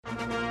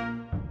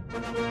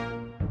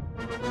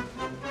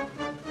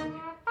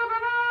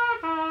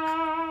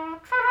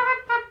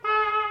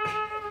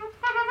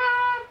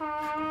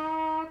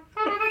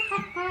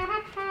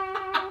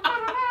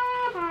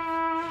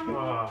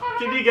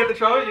Can you get the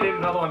trumpet? You need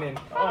another one in.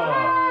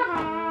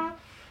 Oh.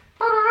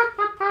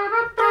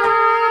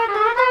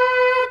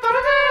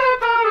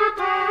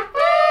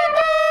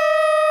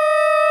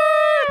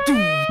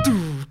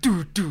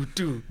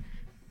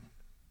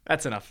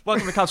 That's enough.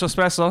 Welcome to Cultural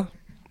Espresso,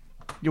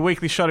 your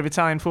weekly shot of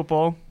Italian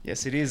football.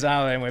 Yes, it is,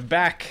 Arlo, and we're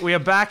back. We are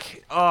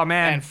back. Oh,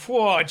 man. And,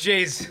 whoa,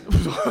 jeez.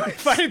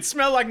 If I didn't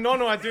smell like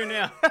Nono, I do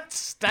now. That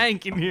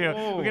stank in here.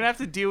 Oh. We're going to have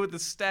to deal with the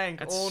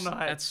stank all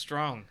night. That's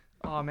strong.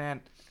 Oh,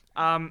 man.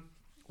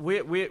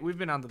 We've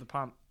been under the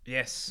pump.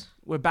 Yes.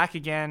 We're back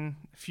again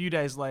a few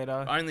days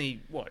later.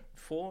 Only, what,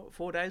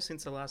 four days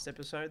since the last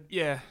episode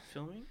Yeah.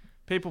 filming?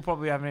 People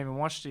probably haven't even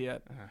watched it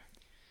yet.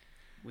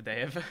 Would they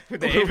ever?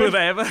 Would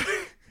they ever?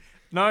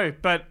 No,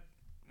 but,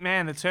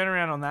 man, the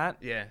turnaround on that,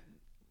 Yeah.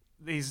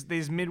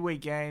 these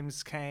midweek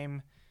games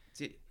came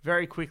Is it-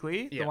 very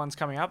quickly. Yeah. The ones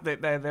coming up,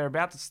 they're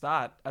about to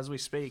start as we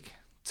speak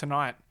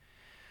tonight.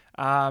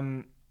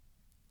 And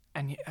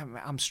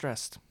I'm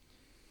stressed.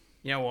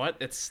 You know what?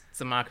 It's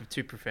the mark of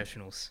two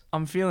professionals.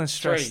 I'm feeling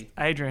stressed, Three,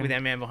 Adrian. with our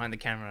man behind the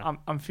camera.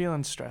 I'm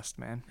feeling stressed,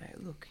 man. Hey,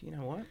 look, you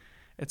know what?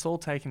 It's all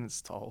taken its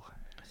toll.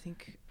 I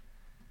think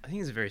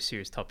it's a very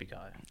serious topic,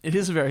 Arlo. It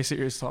is a very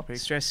serious topic.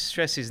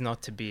 Stress is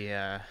not to be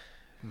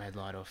made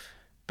light of.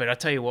 But I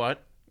tell you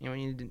what, you know,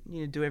 you need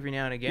to do every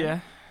now and again. Yeah.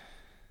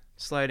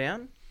 Slow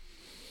down.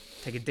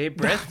 Take a deep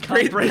breath.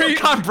 Can't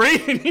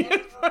breathe in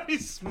here.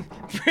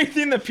 Breathe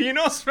in the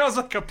Pinot. Smells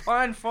like a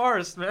pine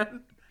forest,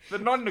 man.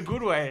 But not in a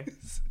good way.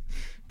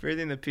 Breathe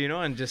in the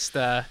Pinot and just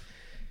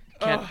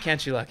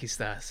count your lucky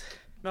stars.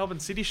 Melbourne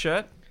City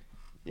shirt.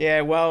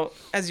 Yeah, well,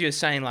 as you were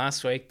saying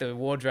last week, the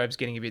wardrobe's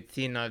getting a bit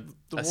thin. I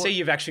see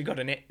you've actually got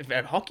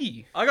a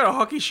hockey I got a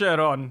hockey shirt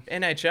on.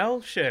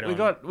 NHL shirt on. We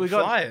got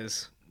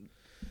Flyers.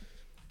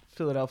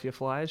 Philadelphia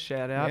Flyers,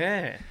 shout out.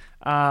 Yeah.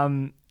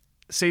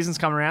 Season's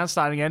come around,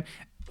 starting again.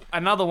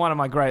 Another one of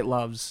my great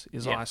loves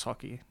is Yeah. ice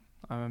hockey.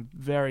 I'm a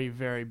very,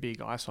 very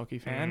big ice hockey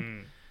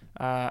fan.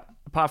 Mm.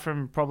 Apart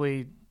from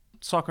probably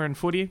soccer and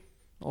footy,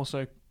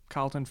 also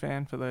Carlton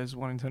fan for those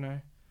wanting to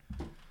know.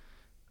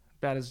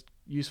 About as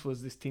useful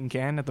as this tin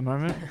can at the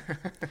moment.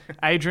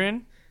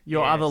 Adrian,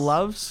 your Yes. other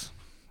loves,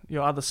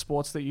 your other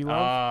sports that you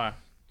love.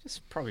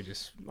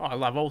 I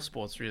love all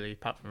sports really,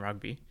 apart from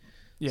rugby.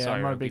 Yeah, sorry,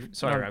 I'm not rugby- a big,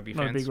 sorry, not, rugby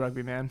not a fans. big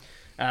rugby man.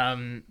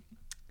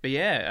 But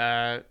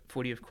yeah,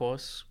 footy of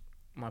course.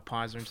 My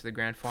Pies are into the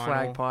grand final.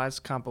 Flag pies,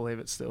 can't believe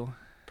it still.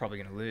 Probably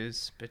gonna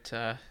lose,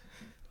 but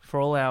For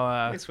all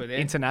our Yes, we're there.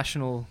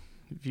 international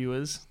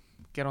viewers,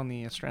 get on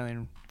the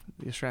Australian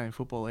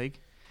Football League.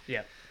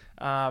 yeah.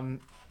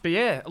 But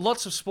yeah,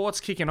 lots of sports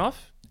kicking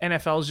off.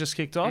 NFL's just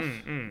kicked off.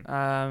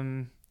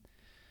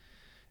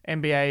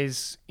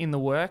 NBA's in the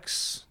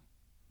works.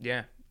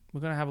 Yeah,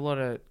 We're going to have a lot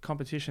of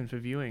competition for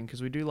viewing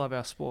because we do love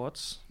our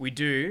sports. we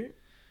do.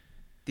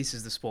 This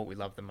is the sport we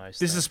love the most.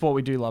 This is though. the sport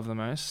we do love the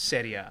most,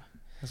 Serie A.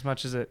 as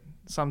much as it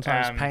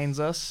sometimes pains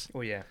us.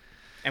 Oh yeah,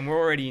 and we're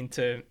already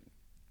into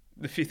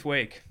the sixth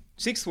week.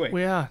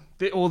 We are.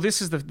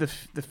 This is the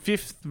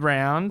fifth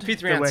round.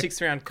 Fifth that round, we're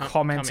sixth round.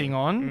 commenting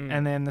coming. on,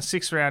 and then the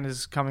sixth round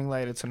is coming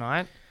later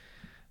tonight.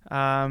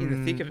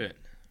 In the thick of it.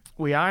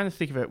 We are in the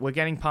thick of it. We're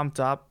getting pumped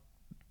up.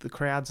 The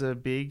crowds are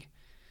big.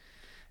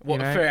 What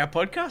know? for our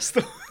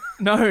podcast?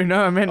 No,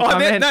 I meant. Oh, I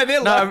they're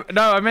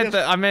meant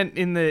live. I meant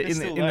in the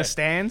still in the live.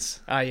 stands.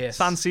 Ah yes.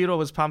 San Siro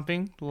was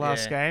pumping the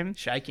last game.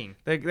 shaking.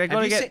 They got Have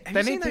to you get. seen, They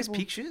have you need seen those people.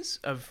 pictures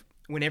of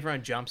when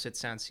everyone jumps at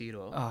San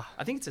Siro? Ah.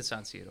 I think it's at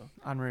San Siro.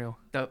 Unreal.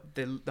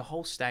 The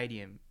whole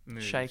stadium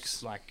moves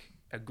Shakes. like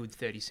a good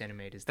 30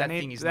 centimeters. They That need-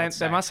 thing is they, not they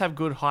safe. must have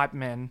good hype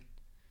men.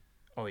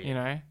 Oh yeah. You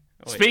know.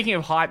 Oh, yeah. Speaking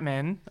of hype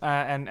men,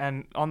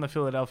 and on the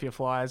Philadelphia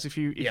Flyers, if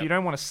you Yep.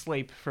 don't want to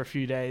sleep for a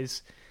few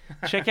days,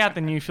 check out the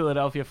new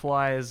Philadelphia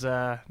Flyers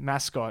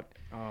mascot.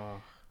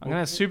 Oh. I'm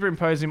going to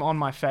superimpose him on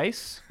my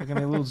face. We're going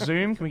to do a little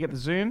zoom. Can we get the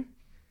zoom?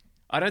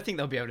 I don't think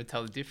they'll be able to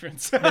tell the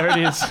difference. There it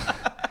is.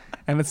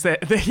 And it's there.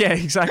 Yeah,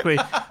 exactly.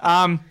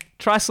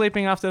 Try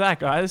sleeping after that,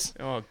 guys.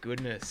 Oh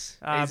goodness.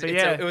 But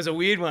yeah. It was a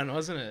weird one,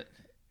 wasn't it?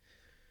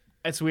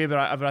 It's weird, but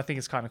I think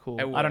it's kind of cool.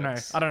 It I don't know.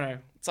 works. I don't know.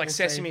 It's like We'll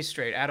Sesame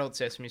Street, adult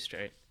Sesame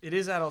Street. It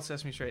is adult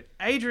Sesame Street.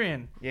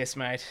 Adrian. Yes,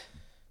 mate.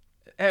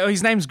 Oh,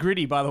 his name's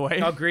Gritty, by the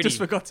way. Oh, Gritty. Just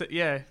forgot to.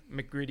 Yeah,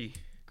 McGritty.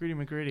 Gritty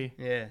McGritty.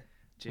 Yeah.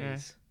 Yeah.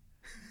 Jeez.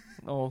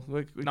 Oh,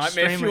 we're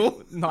Nightmare extremely-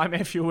 fuel.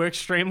 Nightmare fuel. We're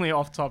extremely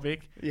off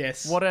topic.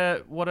 Yes. What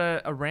a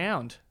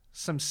round.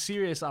 Some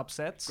serious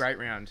upsets. Great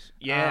round.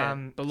 Yeah.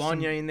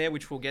 Bologna some- in there,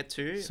 which we'll get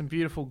to. Some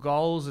beautiful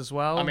goals as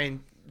well. I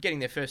mean, getting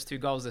their first 2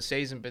 goals of the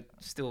season, but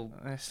still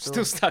They're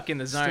stuck in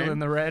the zone. Still in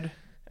the red.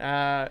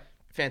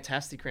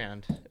 Fantastic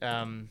round.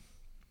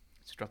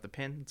 Let's drop the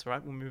pen. It's all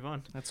right. We'll move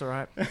on. That's all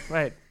right.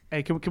 Wait.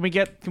 Hey, can we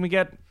get You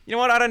know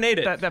what? I don't need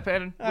it. that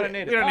pen? I don't need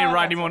it. We don't need to Oh,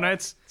 write that's any more all right.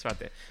 notes. It's right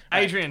there. All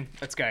right, Adrian,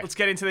 let's go. let's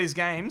get into these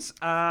games.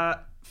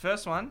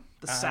 first one,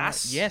 the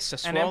Sass. Yes,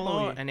 and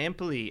Sassuolo Empoli. and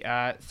Empoli.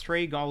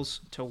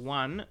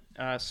 3-1.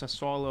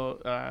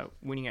 Sassuolo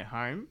winning at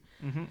home.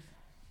 Mm-hmm.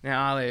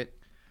 Now, Ale,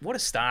 what a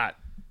start.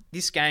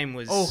 This game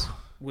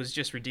was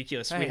just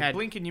ridiculous. Hey, We had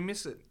blink and you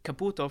miss it.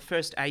 Caputo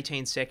first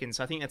 18 seconds.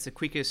 I think that's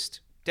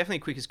definitely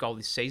quickest goal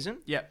this season.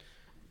 Yep.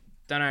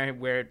 Don't know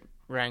where it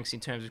ranks in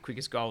terms of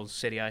quickest goals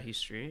Serie A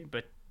history,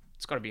 but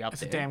it's got to be up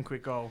It's there. a damn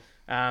quick goal.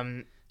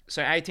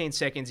 So 18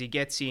 seconds, he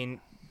gets in,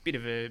 bit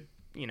of a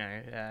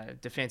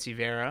defensive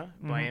error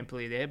by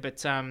Empoli there,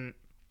 but by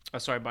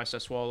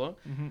Sassuolo.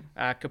 Mm-hmm.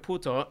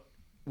 Caputo,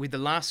 with the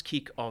last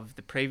kick of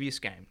the previous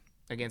game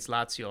against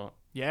Lazio,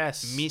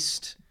 Yes.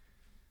 missed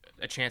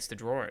a chance to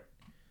draw it.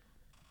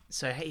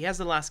 So he has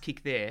the last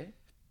kick there,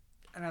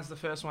 And has the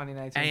first one in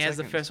 18 and he has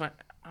the seconds. first one.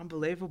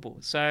 Unbelievable.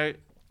 So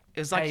it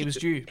was like Hey, he was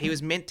due. He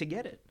was meant to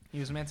get it. He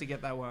was meant to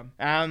get that one.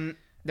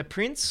 The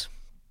Prince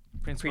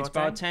Prince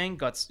Boateng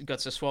got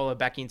Sassuolo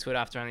back into it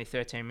after only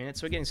 13 minutes.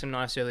 So we're getting some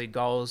nice early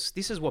goals.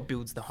 This is what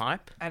builds the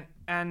hype.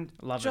 And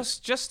Love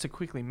just to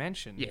quickly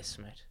mention, Yes,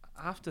 mate.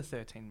 after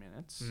 13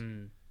 minutes,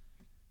 Mm.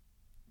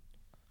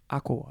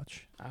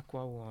 Aquawatch,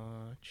 Aqua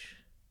Watch.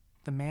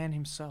 the man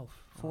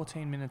himself,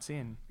 14 minutes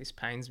in, This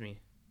pains me.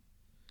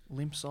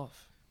 limps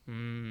off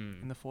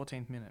in the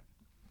 14th minute.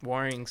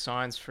 Worrying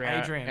signs for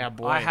Adrian, our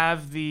boy. I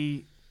have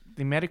the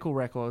medical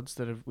records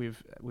that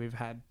we've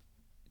had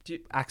Do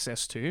you-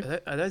 access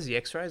to. Are those the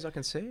X-rays I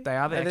can see? They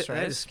are the Are they the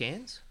X-rays.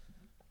 scans?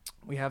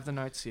 We have the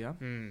notes here.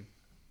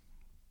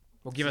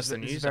 Well, give us the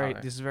news.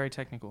 This is very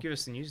technical. Give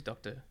us the news,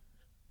 doctor.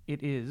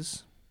 It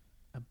is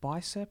a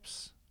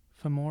biceps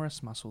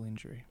femoris muscle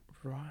injury,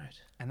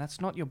 Right. and that's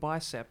not your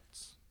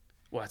biceps.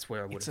 Well, that's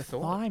where I would It's a have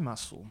thought. thigh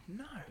muscle.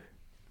 No.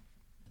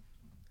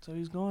 So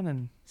he's gone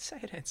and Say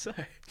it ain't so.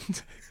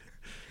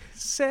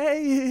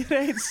 say it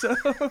ain't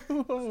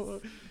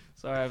so.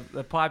 Sorry,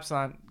 the pipes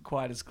aren't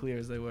quite as clear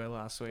as they were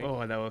last week.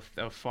 Oh, they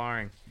were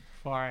firing.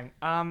 Firing.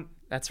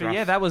 That's But rough.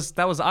 yeah, that was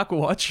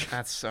Aquawatch.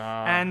 That's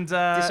And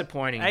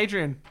disappointing.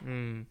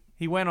 Adrian,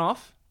 he went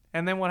off,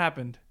 and then what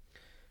happened?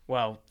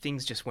 Well,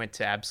 things just went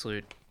to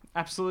absolute.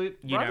 Absolute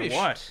You rubbish. know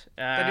what?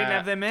 They didn't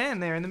have their man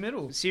there in the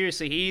middle.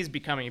 Seriously, he is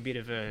becoming a bit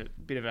of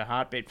a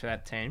heartbeat for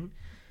that team.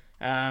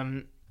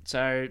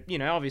 So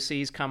obviously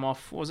he's come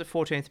off. What was it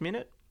 14th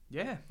minute?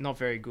 Yeah. Not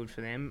very good for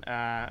them.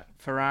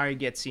 Ferrari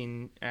gets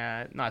in,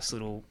 nice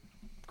little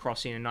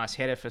cross in, a nice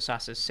header for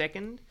Sassa's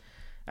second.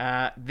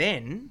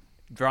 Then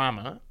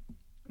drama.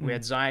 We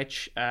had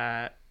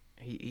Ziyech.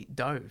 He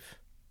dove.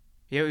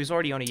 Yeah, he was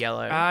already on a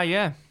yellow.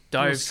 Yeah.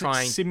 Dove Little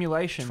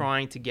simulation.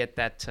 trying to get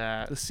that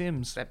The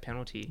Sims. that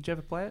penalty. Did you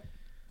ever play it?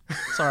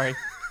 Sorry.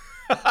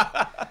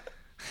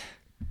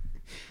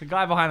 The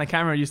guy behind the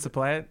camera used to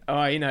play it.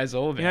 Oh, he knows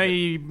all about You know, it.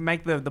 you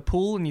make the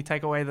pool and you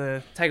take away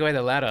the Take away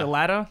the ladder.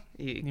 ladder.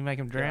 You- You make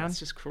him Yeah, drown. it's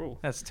just cruel.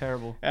 That's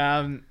terrible.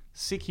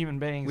 Sick human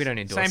beings. We don't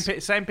endorse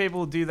Same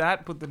people do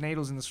that. Put the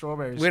needles in the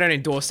strawberries. We don't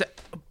endorse that.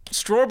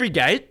 Strawberry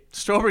Gate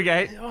Strawberry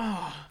Gate.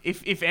 Oh.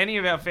 If any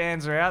of our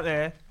fans are out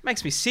there,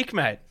 makes me sick,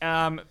 mate.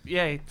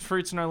 yeah,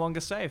 fruit's no longer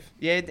safe.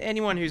 Yeah,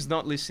 anyone who's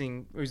not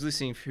listening, who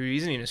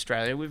isn't in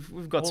Australia,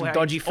 we've got All some our-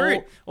 dodgy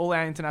fruit All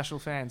our international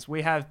fans,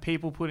 we have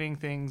people putting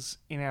things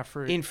in our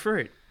fruit. in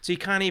fruit, so you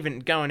can't even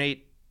go and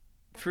eat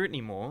fruit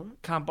anymore.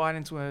 Can't bite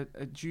into a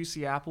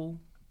juicy apple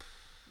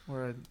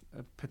or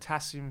a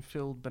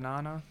potassium-filled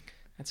banana.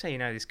 That's how you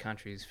know this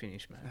country is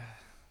finished, mate.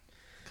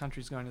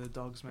 Country's going to the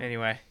dogs, man.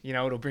 Anyway,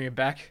 it'll bring it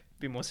back.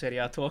 A bit more Serie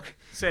A talk.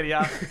 Set it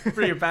up.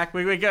 Bring it back.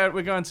 We're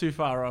going too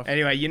far off.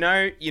 Anyway, you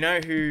know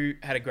who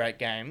had a great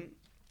game?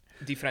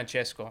 Di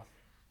Francesco.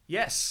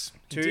 Yes,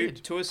 he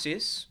did. Two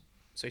assists.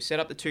 So he set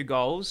up the 2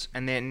 goals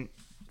and then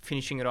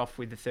finishing it off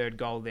with the 3rd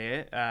goal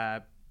there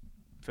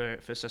for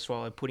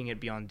Sassuolo, putting it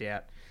beyond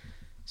doubt.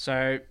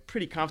 So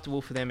pretty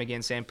comfortable for them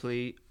against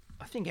Empoli.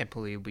 I think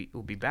Empoli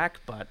will be back,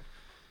 but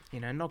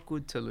not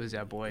good to lose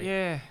our boy.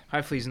 Yeah,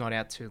 Hopefully he's not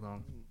out too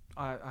long.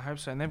 I hope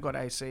so. And they've got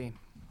AC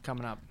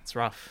coming up It's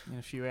rough. in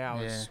a few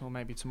hours, Yeah. or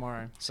maybe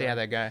tomorrow. See how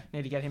they go.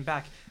 Need to get him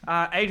back.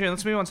 Adrian,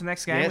 let's move on to the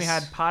next game. We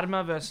Yes. had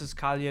Parma versus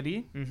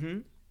Cagliari. Mm-hmm.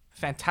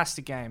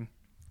 Fantastic game.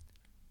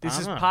 This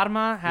is Parma.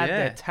 Parma had Yeah.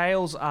 their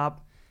tails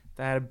up.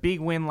 They had a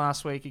big win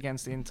last week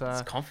against Inter.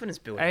 It's confidence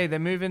building. Hey, they're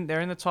moving.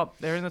 They're in the top.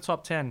 They're in the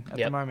top 10 at the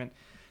Yep. moment.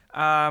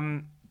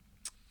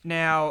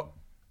 Now,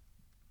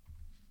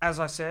 as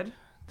I said,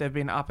 they've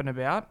been up and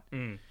about.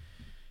 Mm.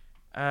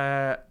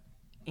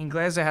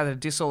 Inglese had a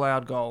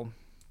disallowed goal.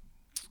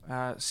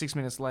 6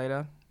 minutes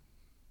later,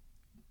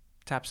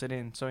 taps it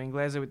in. So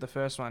Inglese with the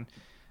first one.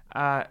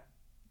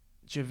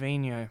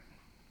 Gervinho,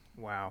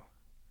 Wow.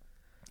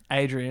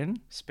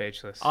 Adrian.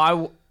 Speechless.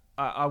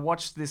 I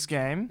watched this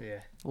game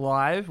Yeah.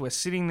 live. We're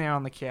sitting there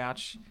on the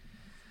couch.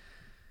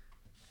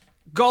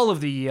 Goal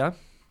of the year.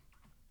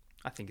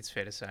 I think it's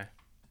fair to say.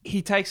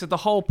 He takes it the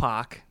whole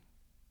park.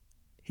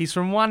 He's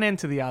from one end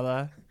to the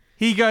other.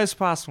 He goes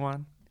past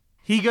one.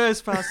 He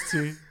goes past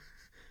 2.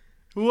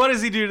 What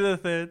does he do to the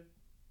 3rd?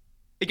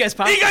 It goes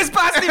past. He goes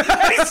past him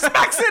and he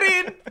smacks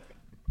it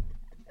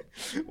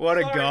in. What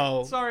a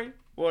goal. Sorry.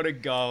 What a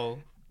goal.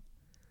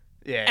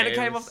 Yeah, and it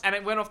came off, and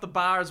it went off the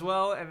bar as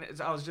well. And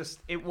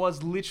it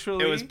was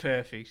literally, It was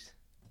perfect.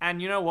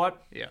 And you know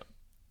what? Yeah.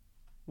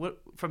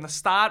 From the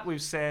start,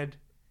 we've said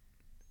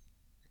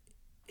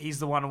he's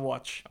the one to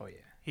watch. Oh yeah.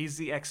 He's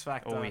the X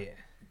factor. Oh yeah.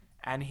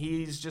 And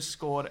he's just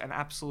scored an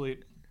absolute.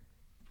 It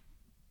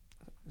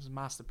was a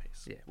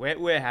masterpiece. Yeah.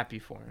 We're happy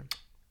for him.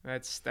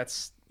 That's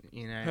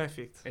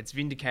Perfect. It's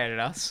vindicated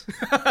us.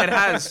 It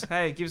has.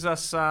 Hey, it gives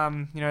us a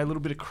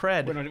little bit of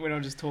cred. We're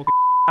not just talking.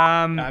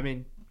 I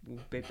mean, we'll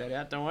beep that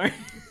out. Don't worry.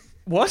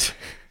 What?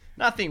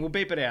 Nothing. We'll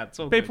beep it out. It's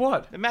all Beep good.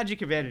 what? The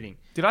magic of editing.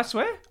 Did I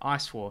swear? I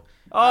swore.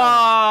 Oh,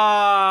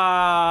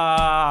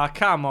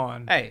 come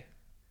on. Hey,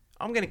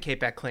 I'm gonna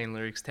keep our clean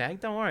lyrics tag.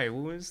 Don't worry.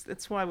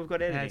 That's why we've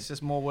got editing. Yeah, it's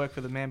just more work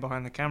for the man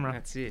behind the camera.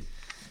 That's it.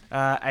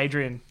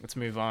 Adrian, Let's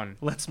move on.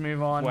 let's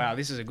move on. Wow,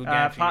 this is a good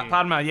game for you.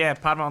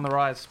 Padma on the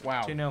rise.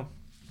 Wow. 2-0.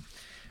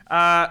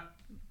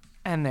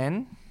 And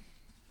then,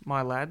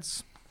 my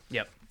lads.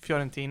 Yep.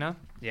 Fiorentina.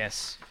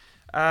 Yes.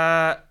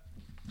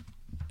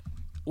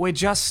 We're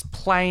just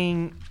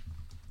playing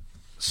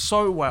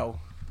so well.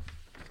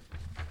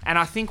 And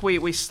I think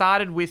we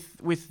started with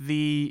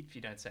the If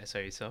you don't say so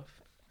yourself.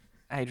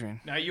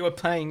 Adrian. No, you were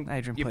playing.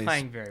 Adrian, you're please.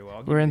 playing very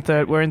well. We're in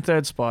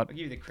third spot. I'll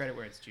give you the credit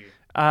where it's due.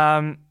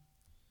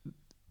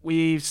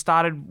 We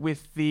started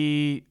with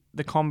the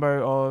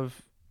combo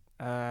of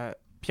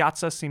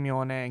Piazza,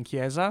 Simeone, and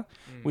Chiesa,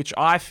 which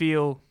I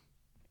feel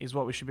is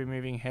what we should be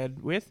moving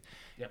ahead with.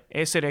 Yep.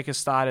 Ersedek has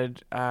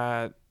started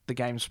the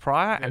games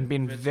prior and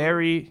been Vertu?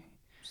 very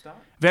Start.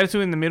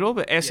 Vertu in the middle,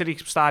 but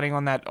Ersedek starting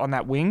on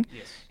that wing.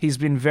 Yes. He's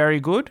been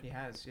very good, He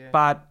has. Yeah.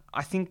 but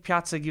I think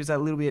Piazza gives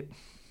that little bit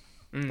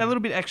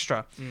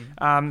extra.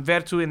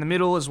 Vertu in the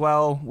middle as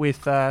well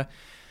with Gerson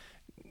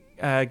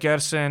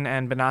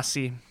and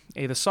Benassi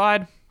either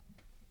side.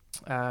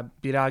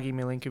 Biragi,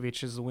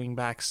 Milinkovic as the wing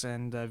backs,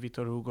 and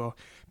Vitor Hugo,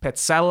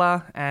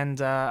 Petzela,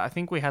 and I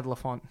think we had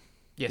Lafont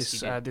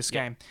Yes, this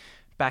game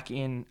back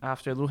in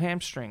after a little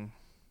hamstring.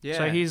 Yeah.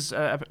 So he is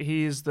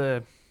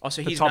the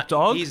so the he's top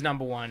dog. He's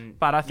number one.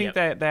 But I think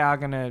they are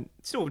going to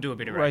Still do a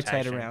bit of rotate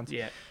rotation. around.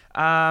 Yeah.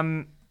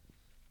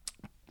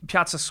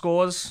 Piazza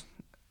scores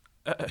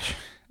a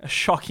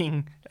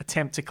shocking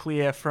attempt to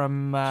clear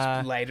from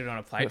Just laid it on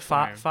a plate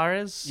for him.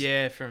 Fares.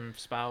 Yeah, from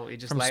Spal. He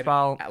just From laid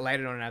Spal.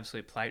 it on an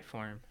absolute plate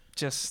for him.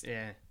 Just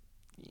Yeah.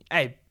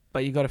 hey,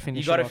 but you got to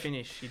finish. You got to it off.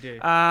 finish. You do.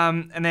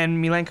 And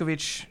then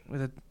Milenkovic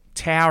with a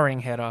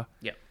towering header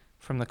Yep.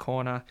 from the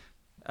corner.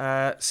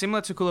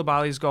 Similar to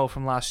Koulibaly's goal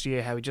from last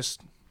year, how he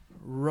just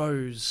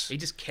rose He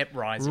just kept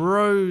rising.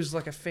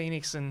 like a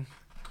phoenix and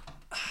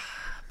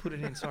put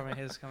it in. Sorry, my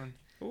hair's coming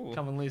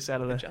loose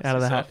out of the Adjust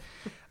hat.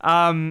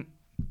 yourself.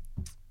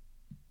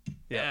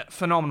 Yeah,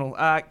 phenomenal.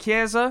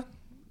 Chiesa,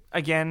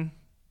 again,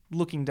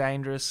 looking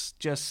dangerous.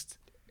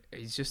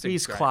 He's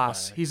great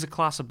class. player. He's a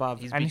class above,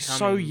 He's and he's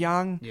so becoming-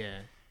 young Yeah.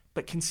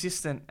 but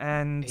consistent.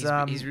 And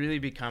He's really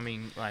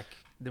becoming like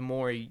the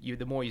more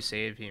you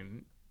see of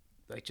him,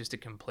 like just a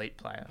complete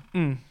player.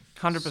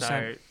 100%.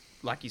 So,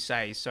 like you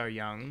say, he's so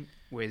young.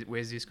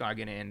 Where's this guy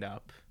going to end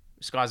up?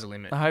 Sky's the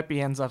limit. I hope he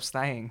ends up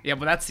staying. Yeah,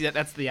 but that's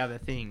the other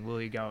thing. Will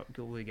he go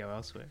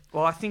elsewhere?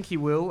 Well, I think he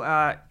will.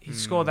 He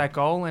scored that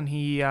goal, and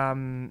he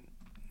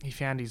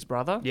found his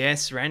brother.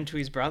 Yes, ran to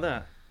his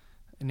brother.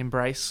 An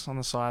embrace on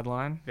the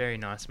sideline. Very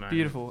nice, man.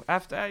 Beautiful.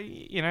 After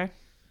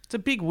it's a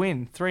big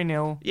win,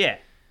 3-0. Yeah.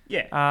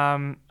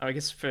 I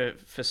guess for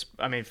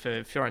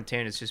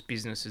Fiorentina it's just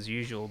business as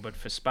usual, but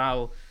for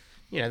Spal,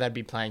 they'd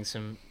be playing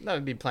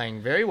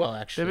very well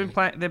actually.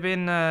 They've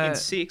been in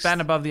sixth.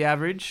 batting above the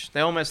average. They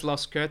almost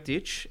lost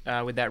Kurtic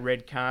with that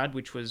red card,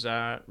 which was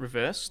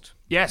reversed.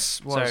 Yes,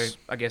 was. So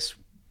I guess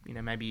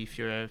maybe if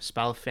you're a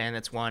Spal fan,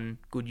 that's one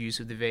good use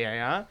of the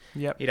VAR.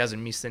 Yep. He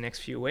doesn't miss the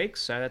next few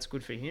weeks, so that's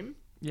good for him.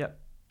 Yep.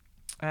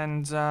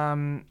 And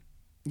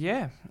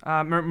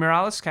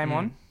Morales came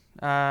on.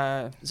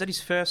 Is that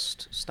his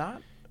first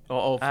start?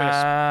 Or first?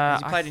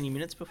 Has he played any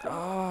minutes before?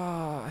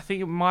 I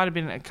think it might have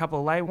been a couple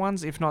of late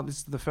ones. If not, this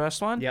is the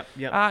first one. Yep.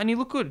 And he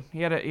looked good.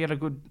 He had a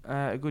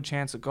good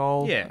chance at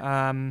goal.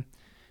 Yeah. And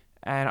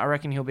I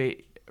reckon he'll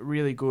be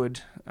really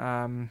good.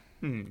 Kind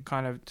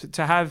of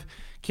to have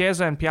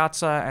Chiesa and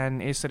Piazza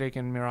and Ersedek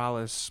and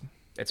Morales.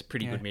 That's a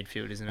pretty good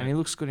midfield, isn't it? And he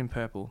looks good in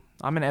purple.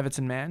 I'm an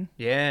Everton man.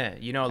 Yeah,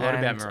 you know a lot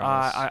about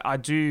Morales. I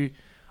do.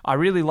 I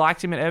really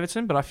liked him at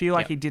Everton, but I feel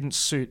like he didn't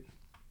suit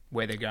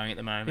where they're going at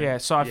the moment. Yeah,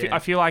 so I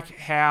feel like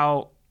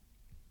how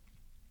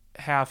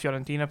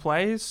Fiorentina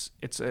plays,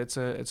 it's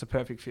a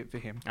perfect fit for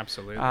him.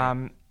 Absolutely.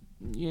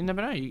 You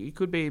never know. You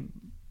could be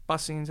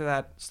busting into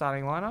that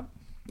starting lineup.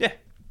 Yeah,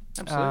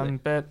 absolutely.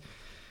 But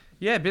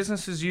yeah,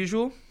 business as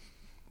usual,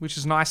 which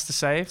is nice to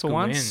say for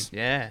once. Win.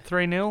 Yeah.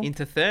 3-0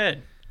 into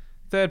third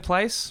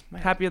place.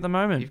 Man, happy at the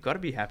moment. You've got to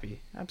be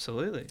happy.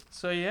 Absolutely.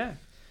 So yeah,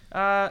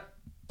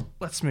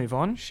 let's move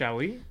on. Shall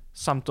we?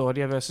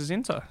 Sampdoria versus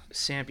Inter.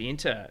 Samp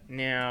Inter.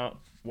 Now,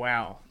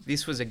 wow,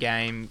 this was a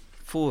game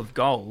full of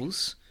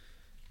goals.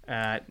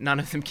 None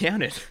of them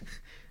counted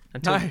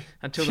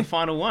until the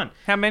final one.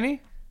 How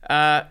many?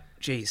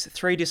 geez,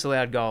 3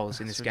 disallowed goals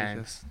in That's this game.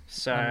 ridiculous.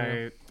 So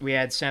Unreal. we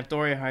had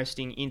Sampdoria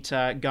hosting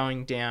Inter,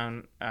 going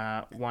down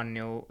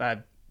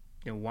 1-0,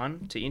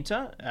 0-1 to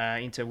Inter.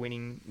 Inter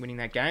winning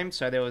that game.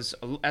 So there was,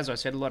 as I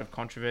said, a lot of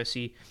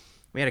controversy.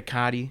 We had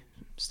Icardi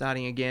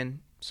starting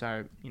again,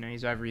 so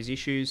he's over his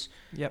issues.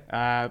 Yep.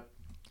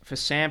 For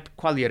Samp,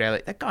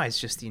 Quagliarella, that guy's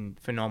just in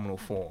phenomenal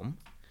form.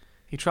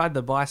 He tried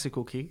the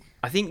bicycle kick.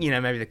 I think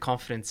maybe the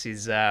confidence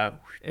is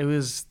It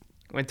was.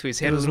 went to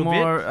his It head a was little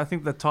more. I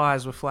think the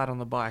tires were flat on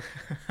the bike.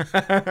 bit.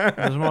 It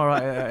was more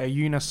like a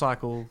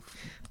unicycle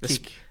The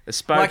kick. The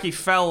spoke, Like he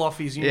fell off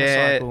his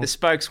yeah, unicycle. the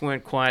spokes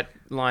weren't quite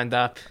lined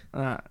up.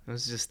 It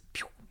was just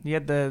He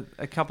had a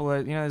couple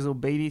of those little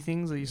beady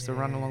things that used to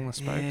run along the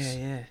spokes.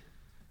 Yeah.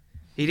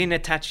 He didn't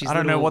attach his. I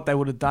don't know what they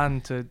would have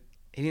done to.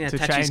 He didn't to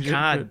attach his change it,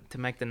 card to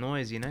make the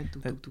noise.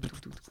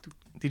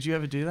 Did you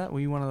ever do that? Were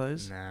you one of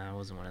those Nah, I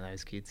wasn't one of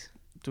those kids.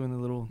 doing the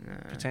little Nah.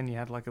 pretend you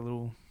had like a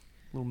little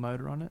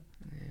motor on it?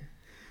 Yeah.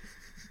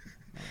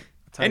 I'll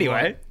tell you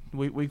Anyway,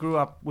 what, we grew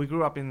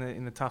up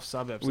in the tough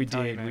suburbs. we I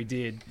tell you,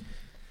 did.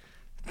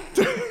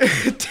 man.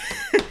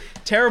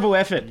 Terrible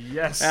effort.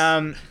 Yes.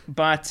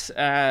 But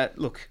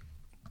look,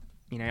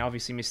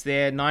 obviously missed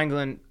there.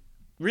 Nainggolan,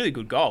 really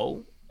good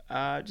goal.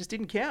 Just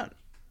didn't count.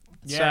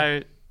 Yeah.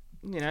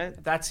 So,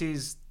 That's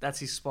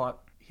his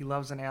spot. He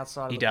loves an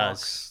outside of He the does.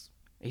 box.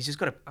 he's just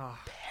got a Oh,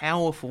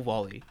 powerful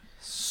volley.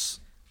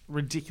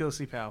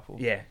 ridiculously powerful.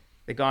 Yeah,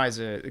 the guy's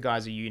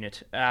a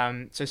unit.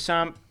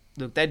 So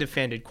they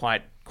defended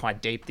quite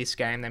deep this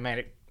game. They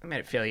made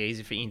it fairly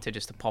easy for Inter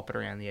just to pop it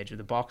around the edge of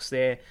the box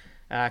there.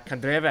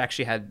 Kandreva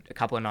actually had a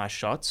couple of nice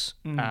shots,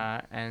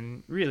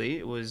 and really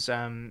it was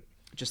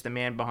just the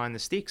man behind the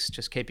sticks,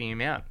 just keeping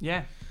him out,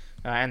 Yeah.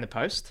 and the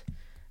post.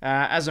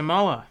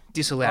 Asamoah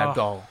disallowed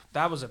goal,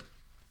 That was a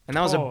and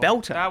that was a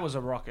belter. That was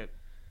a rocket.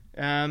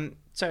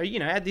 So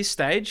at this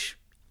stage,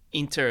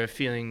 Inter are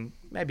feeling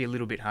maybe a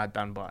little bit hard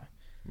done by.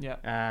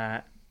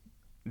 Yeah.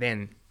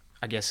 Then,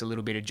 I guess a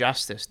little bit of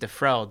justice. De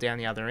Frel down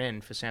the other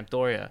end for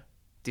Sampdoria,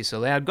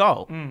 disallowed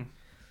goal.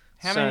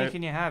 How So- many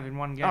can you have in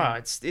one game? Oh,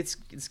 it's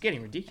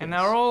getting ridiculous. And they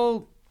were all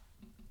a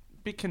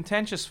bit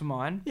contentious for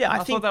mine. Yeah, I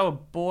thought think- they were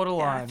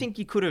borderline. I think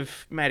you could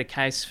have made a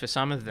case for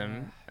some of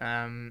them.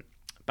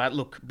 But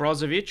look,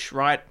 Brozovic,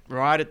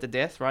 right at the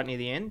death, right near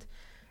the end,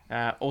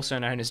 also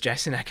known as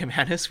Jason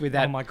Ackermanis, with Oh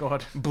that my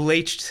god.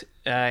 bleached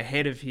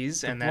head of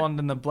his and The blonde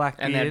and the black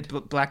that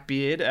beard. black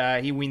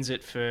beard. He wins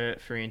it for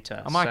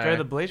Inter. I might So- go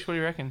the bleach. What do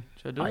you reckon?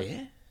 Should I do Oh it?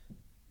 yeah,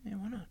 yeah,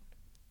 why not?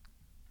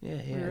 Yeah,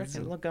 do you there's a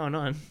reckon? lot going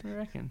on. What do you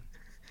reckon?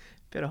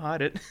 Better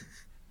hide it.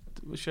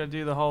 Should I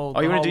do the whole?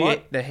 Oh, you want want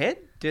to do the head?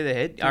 Do the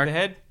head. the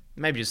head?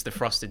 Maybe just the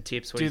frosted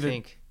tips. What Do do you the-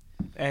 think?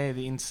 Hey,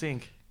 the in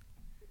sync.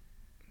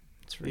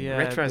 It's The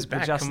retro's the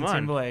back. Justin Come on.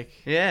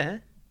 Timberlake. Yeah,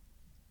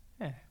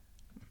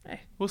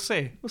 We'll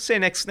see. we'll see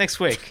next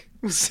week.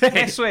 We'll see.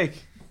 Next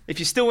week. If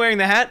you're still wearing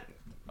the hat,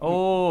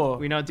 Oh,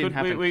 we know it didn't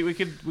happen. We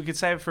could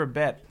save it for a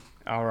bet,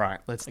 all right.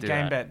 Let's a do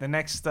game that. bet. The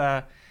next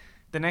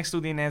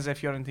Udinese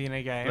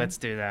Fiorentina game. Let's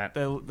do that.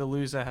 the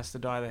loser has to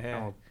dye the hair.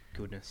 Oh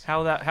goodness.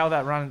 How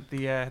that run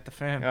at the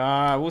firm?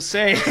 We'll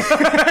see.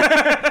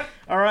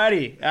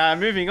 Alrighty.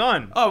 Moving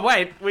on. Oh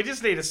wait, we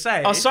just need to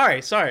say. Oh,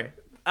 sorry.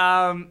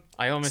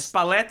 I almost.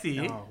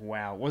 Spalletti. Oh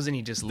wow! Wasn't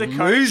he just The coach-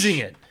 losing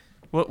it?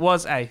 What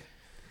was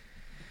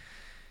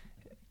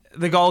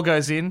the goal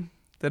goes in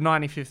the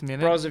 95th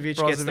minute. Brozovic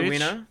gets the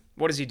winner.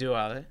 What does he do,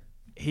 Ale?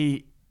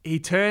 He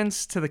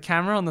turns to the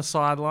camera on the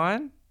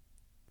sideline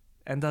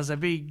and does a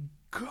big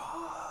goal.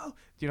 Do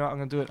you know what I'm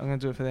gonna do it? I'm gonna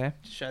do it for there.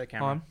 Just show the Come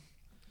camera.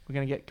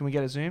 on. Can we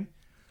get a zoom?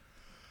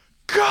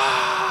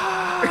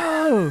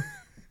 Go! And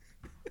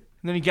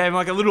then he gave him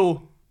like a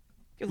little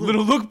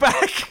look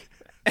back.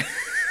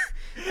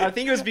 I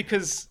think it was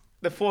because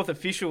the fourth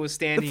official was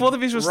standing. The fourth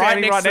official was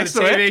standing right next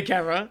the to TV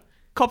camera.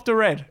 Copped a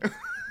red.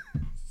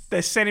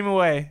 They sent him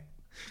away.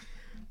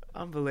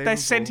 Unbelievable. They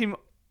sent him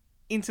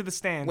into the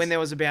stands when there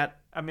was about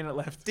a minute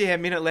left. a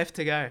minute left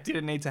to go.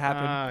 Didn't need to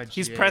happen. Oh,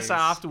 His jeez. presser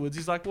afterwards,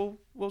 he's like, well,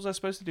 what was I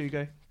supposed to do?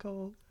 Go,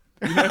 goal.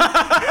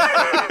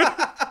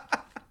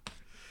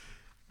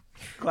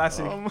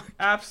 Classic. Oh my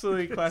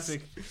Absolutely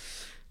classic.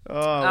 Oh,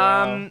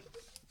 wow.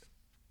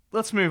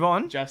 Let's move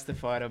on.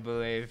 Justified, I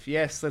believe.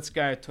 Yes, let's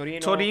go.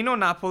 Torino,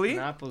 Napoli.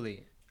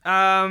 Napoli.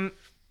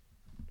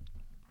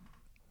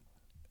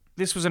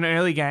 This was an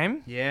early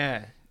game.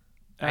 Yeah.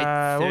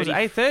 What was it?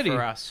 8:30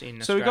 for us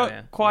in So we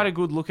Australia. got quite a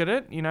good look at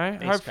it, you know.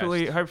 East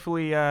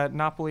Hopefully,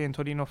 Napoli and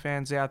Torino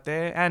fans out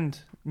there and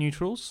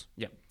neutrals,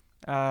 Yep.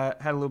 had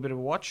a little bit of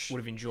a watch. Would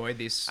have enjoyed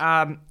this.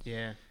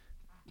 Yeah.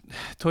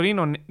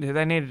 Torino,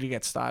 they needed to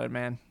get started,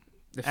 man.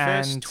 The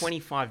first and-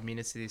 25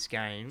 minutes of this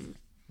game,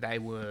 they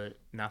were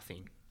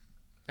nothing.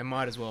 They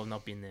might as well have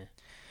not been there.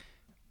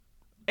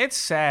 It's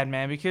sad,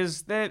 man,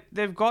 because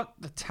they've got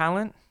the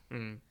talent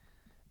and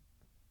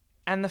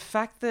the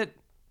fact that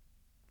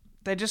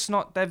they're just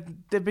not.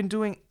 They've been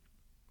doing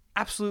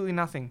absolutely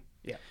nothing.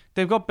 Yeah.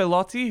 They've got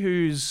Bellotti,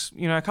 who's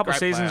a couple of Great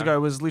seasons player. ago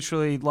was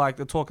literally like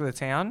the talk of the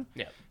town.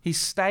 Yeah. He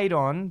stayed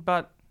on,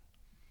 but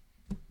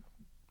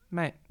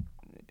mate,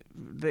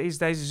 these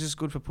days is just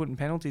good for putting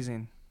penalties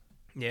in,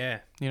 Yeah.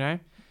 you know,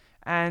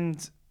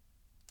 and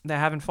they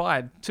haven't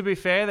fired. To be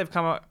fair, they've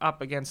come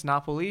up against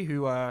Napoli,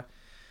 who are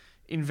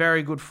in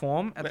very good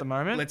form at the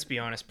moment. Let's be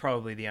honest,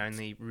 probably the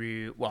only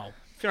real... Well,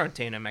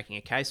 Fiorentina making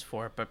a case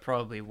for it, but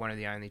probably one of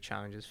the only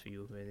challenges for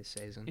Juve this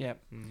season. Yeah.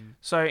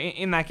 So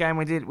in that game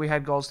we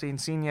had goals to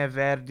Insigne,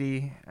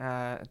 Verdi,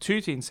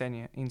 two to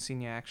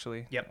Insigne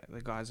actually. Yep.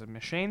 The guy's a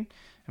machine,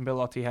 and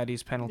Belotti had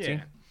his penalty.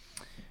 Yeah.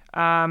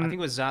 I think it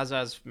was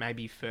Zaza's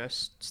maybe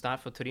first start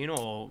for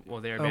Torino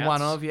or thereabouts.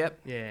 One of, yep.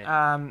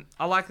 Yeah.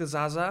 I like the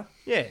Zaza,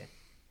 Yeah.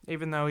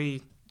 even though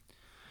he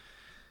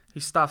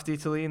stuffed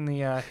Italy in the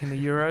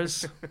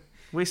Euros.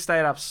 We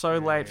stayed up so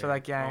late for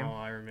that game. Oh,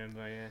 I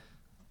remember, yeah.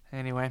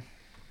 Anyway,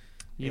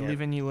 you Yeah.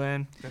 live and you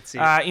learn. That's it.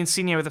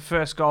 Insigne with the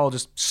first goal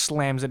just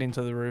slams it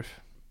into the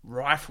roof.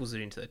 Rifles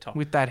it into the top.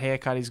 With that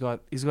haircut, he's got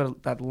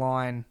that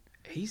line.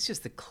 He's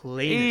just the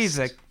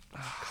cleanest.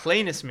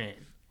 Cleanest man.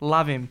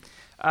 Love him.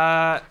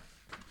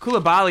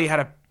 Koulibaly had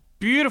a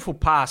beautiful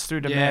pass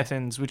through to Yeah.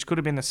 Mertens, which could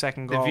have been the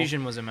second The goal.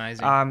 vision was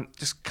amazing.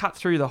 Just cut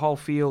through the whole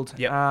field.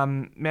 Yep.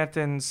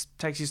 Mertens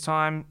takes his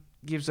time,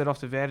 gives it off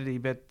to Verdi,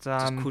 but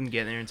just couldn't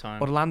get there in time.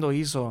 Orlando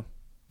Iso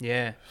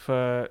Yeah.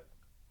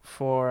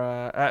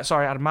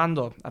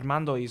 Armando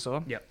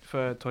Iso Yep.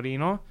 for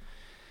Torino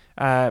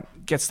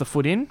gets the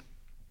foot in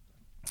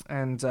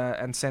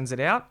and sends it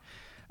out.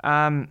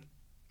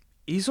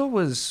 Iso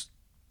was.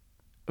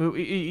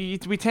 We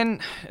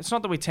tend. It's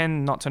not that we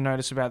tend not to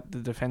notice about the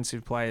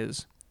defensive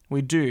players.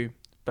 We do,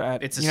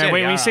 but It's a when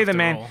Serie A you see the after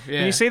men, all.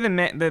 when you see the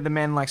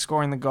men like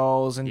scoring the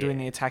goals and doing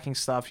Yeah. the attacking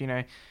stuff,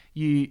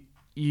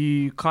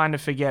 you kind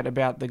of forget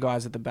about the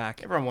guys at the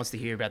back. Everyone wants to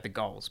hear about the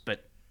goals,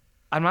 but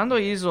Armando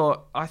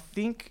Iso, I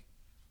think,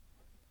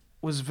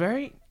 was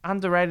very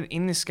underrated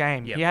in this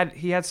game. Yep.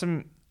 He had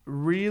some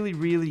really,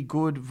 really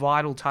good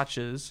vital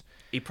touches.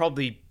 he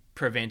probably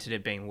prevented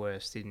it being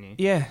worse, didn't he?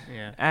 Yeah.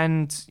 Yeah.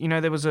 And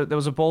there was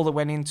a ball that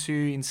went into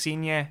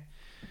Insigne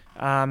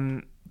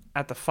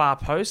at the far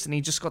post, and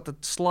he just got the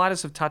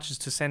slightest of touches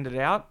to send it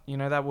out.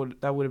 That would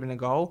have been a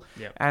goal.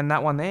 Yep. And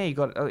that one there,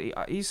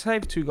 he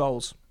saved 2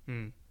 goals.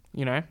 Mm.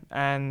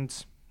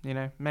 And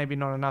maybe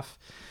not enough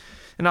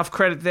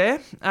credit there.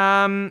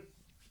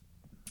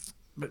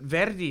 But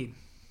Verdi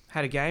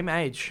had a game.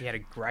 Age. He had a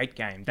great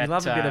game. You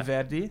love a bit of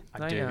Verdi. I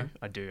don't do. you?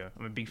 I do.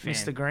 I'm a big fan.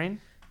 Mr.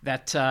 Green.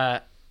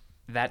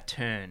 That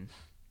turn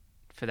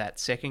for that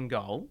second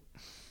goal,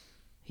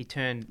 he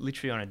turned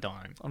literally on a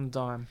dime. On a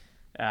dime.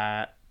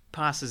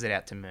 Passes it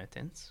out to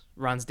Mertens,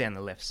 runs down the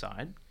left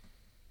side.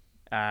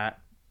 And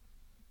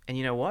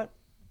you know what?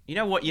 You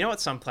know what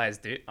some players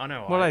do? I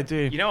know What I do?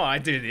 You know I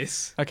do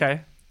this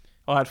Okay.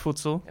 All right,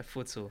 futsal. at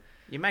futsal.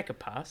 You make a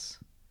pass,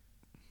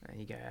 and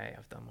you go, "Hey,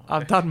 I've done my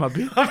I've done my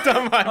bit.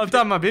 I've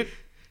done my bit.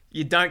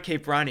 You don't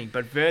keep running,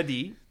 but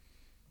Verdi,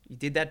 he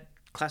did that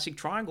classic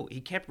triangle.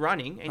 He kept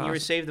running, and you Nice.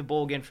 receive the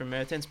ball again from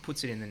Mertens,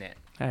 puts it in the net.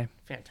 Hey,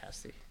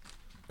 Fantastic.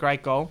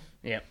 great goal.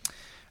 Yeah.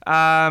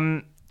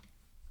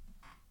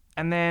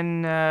 And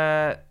then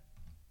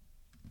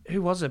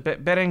who was it?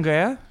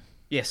 Berenguer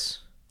Yes.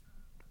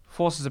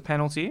 forces a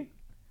penalty.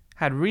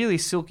 Had really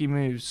silky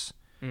moves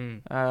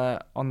Mm.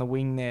 on the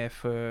wing there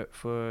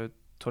for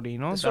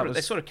Torino.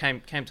 They sort of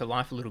came to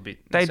life a little bit.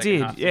 in the They second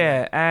did, half,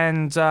 yeah.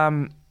 And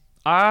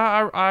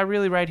I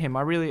really rate him.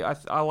 I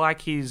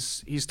like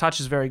his touch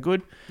is very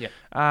good. Yeah.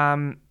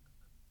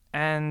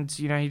 And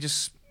he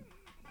just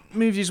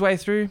moved his way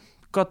through,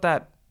 got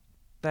that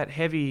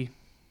heavy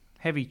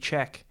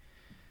check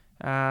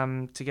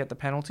to get the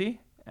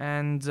penalty,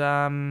 and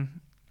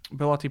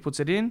Belotti puts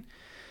it in,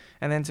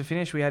 and then to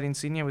finish we had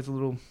Insigne with a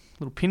little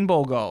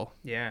pinball goal,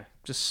 Yeah.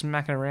 just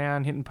smacking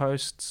around, hitting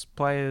posts,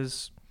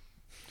 players,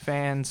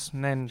 fans,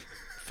 and then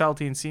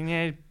Felty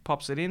Insigne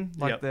pops it in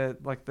like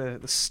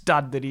the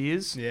stud that he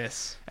is.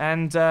 Yes.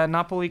 And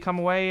Napoli come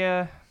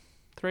away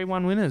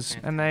 3-1 winners,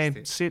 and they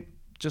Fantastic. sit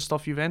just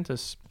off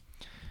Juventus.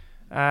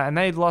 And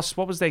they lost.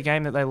 What was their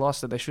game that they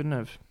lost that they shouldn't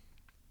have?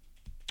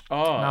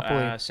 Oh,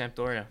 Napoli.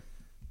 Sampdoria.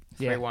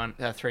 Yeah. 3-1.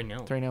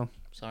 3-0. 3-0.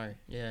 Sorry.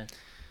 Yeah.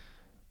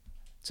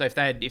 So if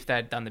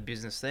they'd done the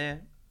business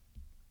there,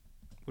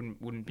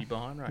 wouldn't be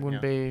behind right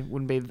Wouldn't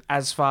now. be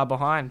as far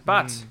behind.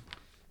 But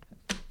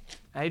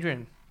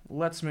Adrian,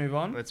 let's move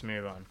on. Let's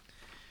move on.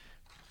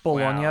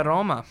 Bologna Wow.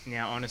 Roma.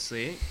 Now,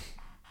 honestly,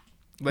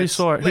 Who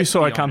saw it? Who let's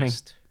saw be it coming?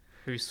 honest.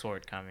 Who saw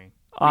it coming?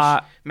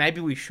 Uh, Maybe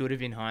we should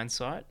have in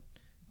hindsight,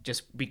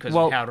 just because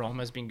Well- of how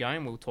Roma's been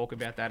going. We'll talk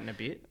about that in a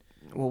bit.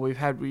 Well,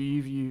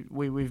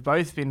 we've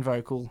both been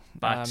vocal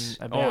But-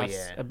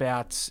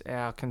 about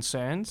our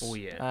concerns. Oh,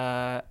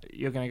 yeah.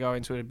 You're going to go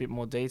into it in a bit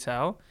more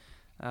detail.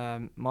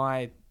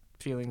 My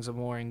feelings are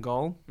more in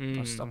goal.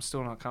 I'm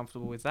still not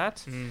comfortable with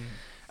that.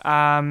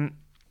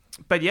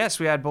 But yes,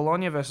 we had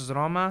Bologna versus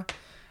Roma.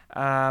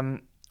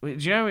 We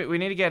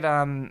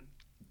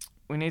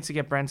need to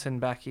get Brenton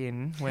back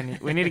in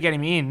we need to get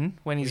him in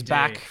when he's We do.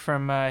 back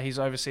from his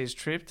overseas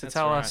trip to That's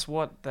tell right. us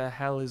what the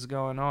hell is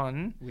going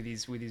on With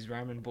his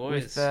Roman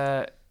boys.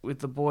 with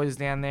the boys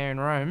down there in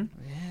Rome.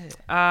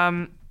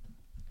 Yeah.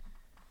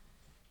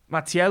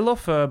 Mattiello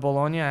for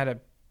Bologna had a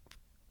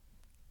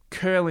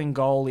curling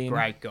goal in.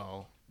 Great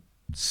goal.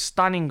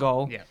 Stunning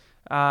goal. Yeah.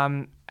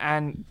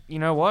 And you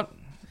know what?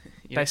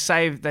 Yeah.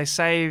 They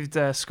saved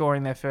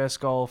scoring their first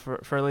goal for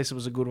at least it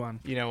was a good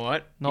one. You know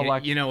what? Not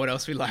like- you know what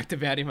else we liked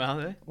about him,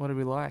 Arlo? What did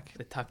we like?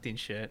 The tucked in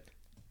shirt.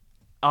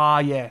 Ah,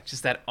 yeah.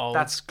 Just that old.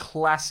 That's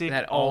classic.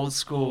 that old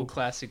school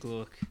classic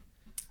look.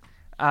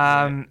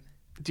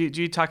 Do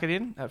you tuck it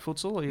in at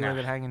futsal or you leave Nah.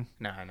 it hanging?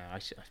 No, I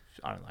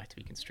don't like to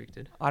be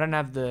constricted. I don't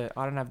have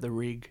the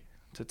rig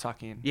to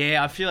tuck in.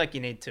 Yeah, I feel like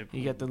you need to.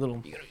 You get the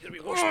little. You gotta be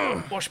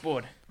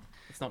washboard.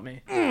 It's not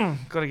me.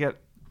 Gotta get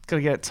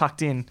it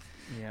tucked in.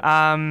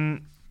 Yeah.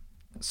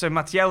 So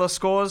Mattiello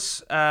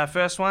scores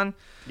first one.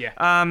 Yeah.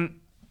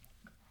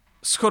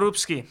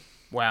 Skorupski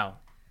Wow.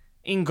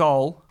 in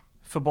goal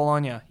for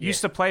Bologna.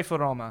 Used Yeah. to play for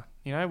Roma.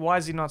 You know, why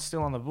is he not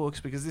still on the books?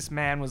 Because this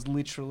man was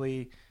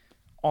literally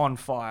on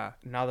fire.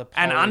 Another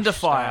And Polish under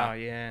fire. star,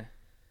 yeah.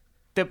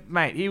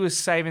 Mate, he was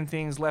saving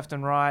things left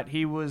and right.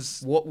 He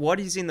was What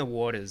is in the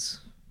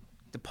waters?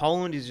 The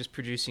Poland is just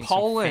producing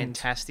Poland. some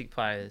fantastic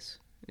players.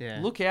 Yeah.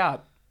 look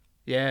out.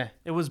 Yeah.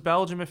 It was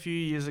Belgium a few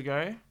years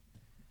ago.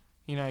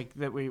 You know,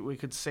 that we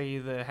could see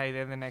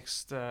they're the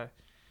next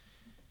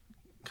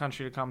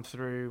country to come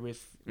through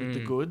with the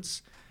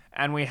goods.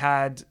 And we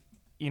had,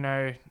 you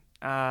know,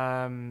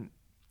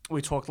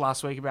 we talked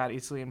last week about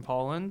Italy and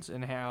Poland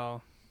and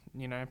how,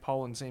 you know,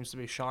 Poland seems to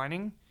be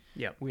shining.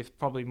 Yep. With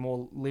probably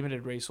more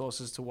limited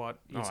resources to what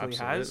Italy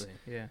has.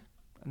 Absolutely. Yeah.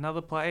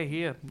 Another player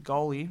here,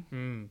 goalie.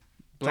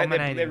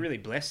 Dominating. They're really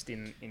blessed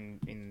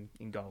in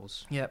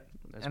goals. Yep.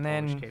 Those And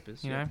Polish then,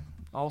 keepers, you know,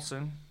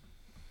 Olsen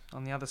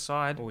on the other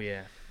side. Oh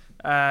yeah.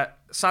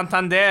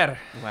 Santander.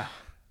 Wow.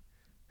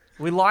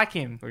 We like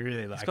him. We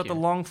really like He's got him. the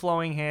long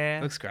flowing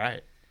hair. Looks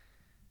great.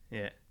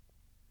 Yeah.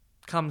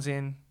 Comes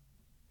in,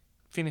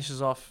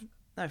 finishes off.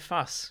 No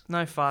fuss.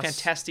 No fuss.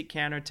 Fantastic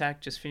counter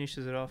attack. Just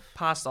finishes it off.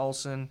 Past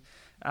Olsen.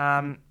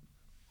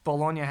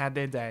 Bologna had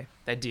their day,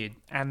 They did.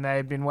 and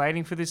they've been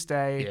waiting for this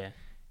day. Yeah.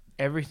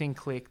 Everything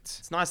clicked.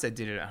 It's nice they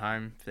did it at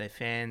home for their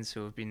fans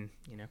who have been,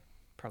 you know,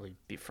 probably a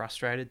bit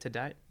frustrated to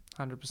date.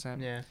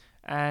 100%. Yeah.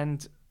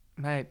 And,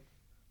 mate,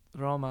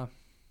 Roma.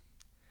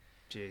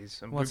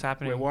 Jeez. What's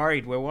happening? We're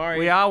worried.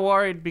 We are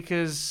worried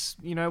because,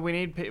 you know, we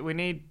need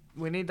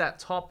that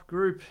top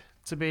group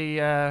to be.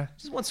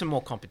 Just want some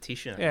more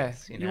competition. I Yeah,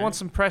 guess, you know? want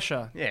some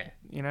pressure. Yeah.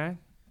 You know,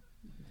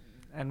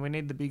 and we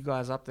need the big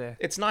guys up there.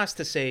 It's nice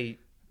to see,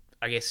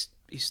 I guess,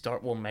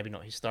 well, maybe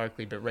not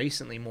historically, but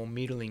recently more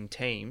middling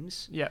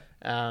teams Yep.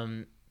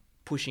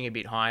 pushing a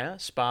bit higher.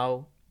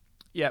 Spal,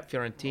 Yep.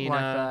 Fiorentina. Like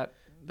that.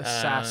 The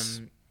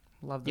sass.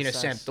 Love the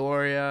sass.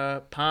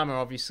 Sampdoria, Parma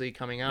obviously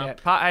coming Yeah.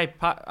 up.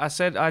 I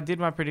said I did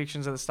my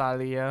predictions at the start of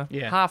the year.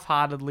 Yeah.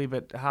 Half-heartedly,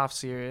 but half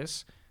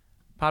serious.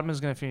 Parma's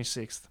going to finish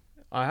 6th.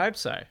 I hope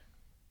so.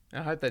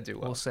 I hope they do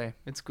well. We'll see.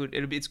 It's good.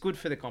 It's good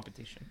for the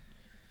competition.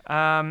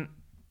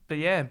 But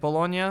yeah,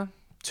 Bologna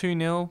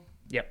 2-0.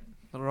 Yep.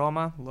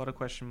 Roma, a lot of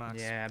question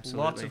marks. Yeah,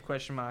 absolutely. Lots of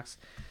question marks.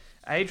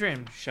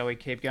 Adrian, Shall we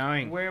keep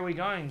going? where are we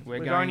going? We're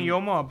going going- to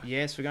your mob.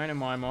 Yes, we're going to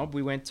my mob.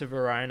 We went to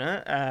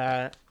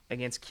Verona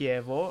against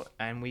Chievo,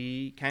 and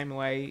we came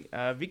away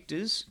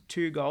victors.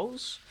 2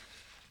 goals.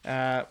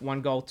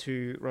 1 goal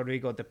to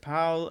Rodrigo De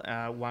Paul,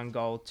 1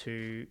 goal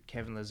to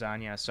Kevin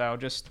Lasagna. So I'll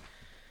just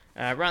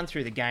run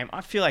through the game.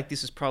 I feel like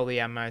this is probably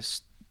our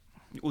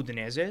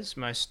Udinese's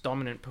most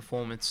dominant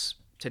performance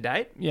to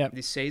date Yep.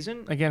 this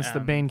season. Against the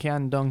Bean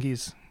Counting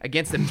Donkeys.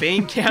 Against the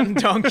Bean Counting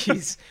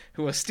Donkeys,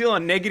 who are still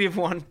on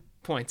 -1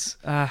 points.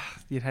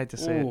 You'd hate to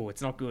see it. Oh,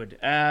 it's not good.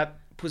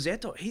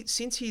 Puzzetto,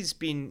 since he's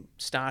been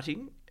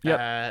starting,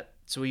 Yep.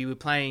 so we were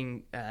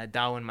playing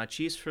Darwin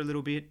Machis for a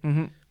little bit.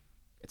 Mm-hmm.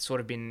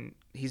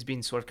 He's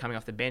been sort of coming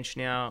off the bench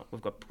now.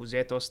 We've got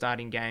Puzzetto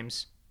starting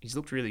games. He's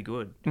looked really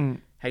good.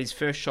 Mm. Had his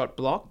first shot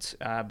blocked,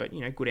 but, you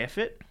know, good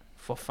effort.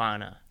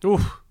 Fofana.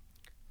 Oof.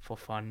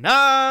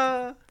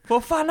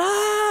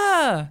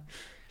 Fofana!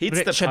 Hits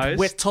Richard the post.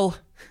 Whittle.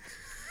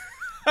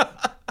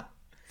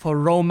 For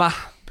Roma.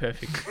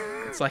 Perfect.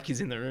 It's like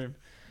he's in the room.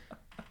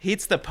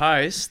 Hits the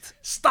post.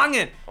 Stung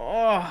it.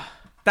 Oh,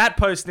 That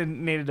post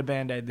needed a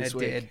Band-Aid this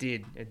week. It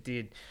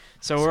did.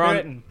 So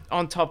we're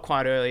on top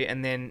quite early,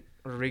 and then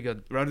Rodrigo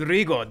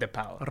De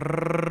Paul.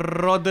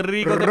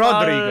 Rodrigo de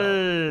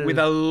Paul. With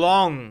a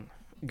long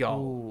goal.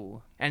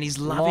 Ooh. And he's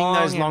loving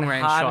those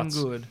long-range hard shots.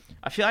 And good.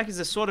 I feel like he's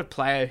the sort of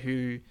player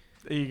who...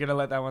 Are you going to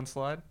let that one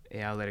slide?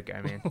 Yeah, I'll let it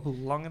go, man.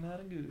 Long and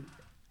hard and good.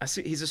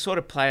 He's the sort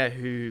of player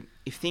who,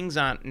 if things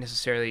aren't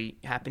necessarily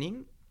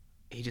happening,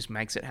 he just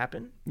makes it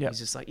happen. Yep. He's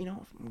just like, you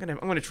know, I'm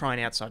gonna try an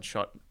outside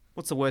shot.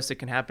 What's the worst that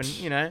can happen?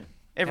 You know,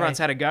 everyone's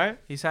had a go.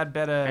 He's had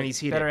better And he's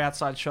hit it.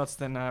 outside shots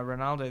than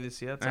Ronaldo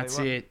this year. That's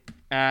it.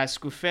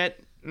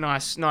 Scuffet,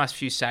 nice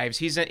few saves.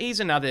 He's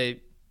another.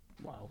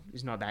 Well,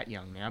 he's not that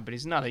young now, but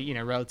he's another, you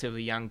know,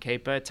 relatively young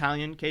keeper,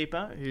 Italian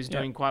keeper, who's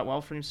doing quite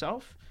well for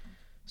himself.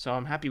 So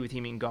I'm happy with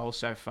him in goal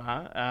so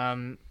far.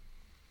 And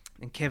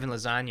Kevin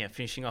Lasagna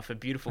finishing off a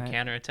beautiful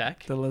counter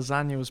attack. The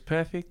lasagna was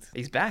perfect.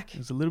 He's back. It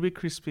was a little bit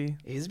crispy.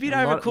 He's a bit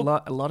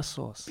overcooked. A lot of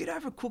sauce. Bit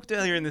overcooked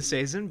earlier in the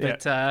season,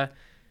 but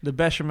The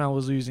bechamel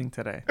was oozing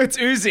today. It's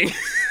oozing.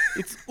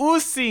 It's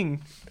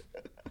oozing.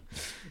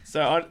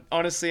 So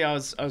honestly, I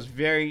was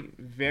very,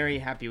 very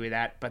happy with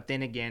that. But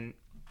then again,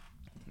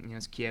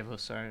 it's Kiev,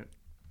 so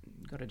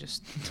got to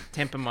just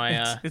temper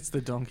my It's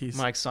the donkeys.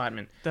 my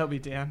excitement. They'll be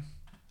down.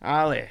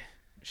 Ale,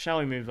 shall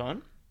we move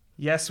on?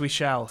 Yes, we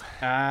shall.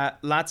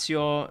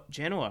 Lazio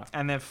Genoa.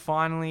 And they've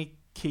finally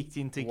kicked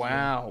into gear.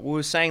 Wow. We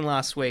were saying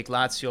last week,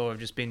 Lazio have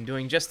just been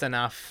doing just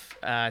enough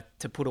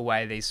to put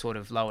away these sort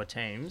of lower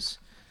teams.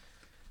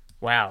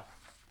 Wow.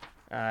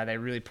 They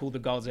really pulled the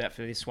goals out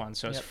for this one.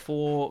 So it's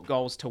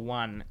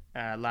 4-1.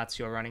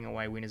 Lazio running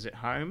away winners at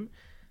home.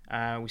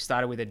 We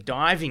started with a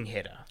diving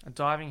header. A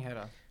diving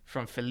header.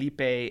 From Felipe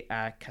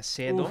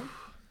Casedo,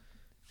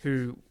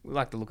 who we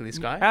like the look of this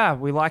guy. Ah,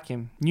 we like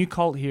him. New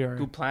cult hero.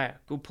 Good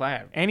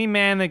player. Any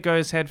man that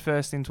goes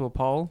headfirst into a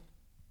pole.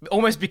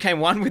 Almost became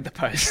one with the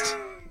post.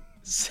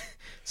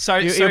 so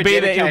He'll be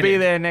there. He'll dedicated. be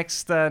there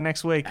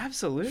next week.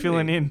 Absolutely.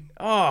 Filling in.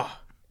 Oh,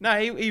 no,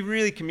 he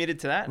really committed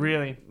to that.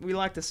 Really. We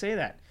like to see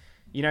that.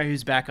 You know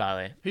who's back,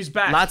 Ale? Who's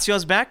back?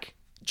 Lazio's back.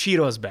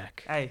 Chiro's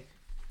back. Hey.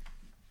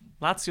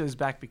 Lazio is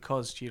back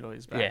because Chiro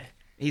is back. Yeah.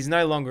 He's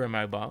no longer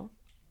immobile.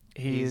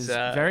 He's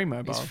very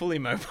mobile. He's fully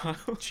mobile.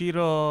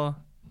 Chiro.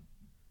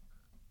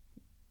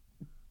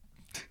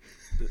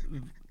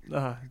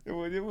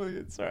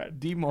 It's all right.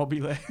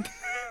 Demobile.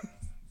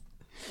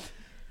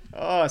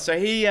 Oh, so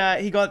he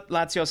got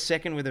Lazio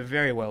second with a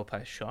very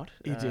well-placed shot.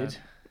 He did.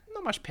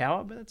 Not much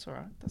power, but that's all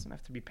right. Doesn't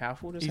have to be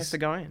powerful. Just has to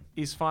go in.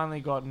 He's finally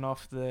gotten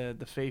off the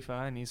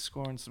FIFA and he's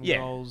scoring some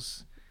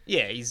goals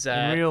Yeah, he's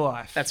in real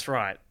life. That's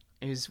right.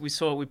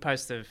 We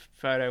posted a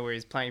photo where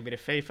he's playing a bit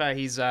of FIFA.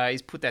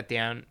 He's put that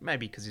down,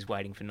 maybe because he's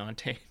waiting for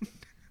 19.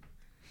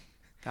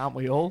 Aren't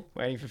we all?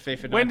 Waiting for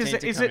FIFA 19 When does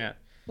to come out.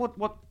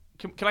 What?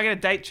 Can I get a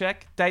date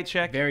check? Date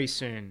check. Very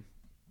soon.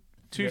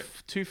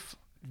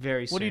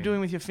 Very soon. What are you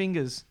doing with your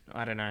fingers?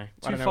 I don't know.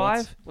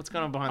 2-5? What's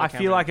going on behind the I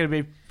camera? feel like it'll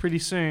be pretty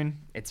soon.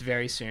 It's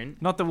very soon.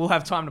 Not that we'll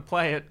have time to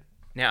play it.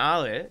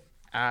 Now, Ale,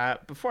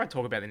 before I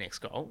talk about the next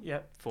goal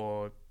Yep.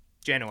 for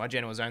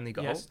Genoa's only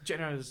goal, Yes,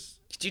 Genoa's.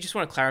 do you just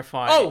want to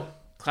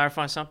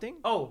clarify something?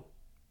 Oh.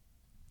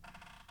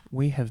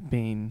 We have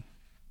been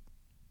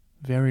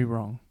very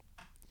wrong.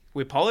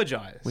 We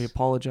apologise. We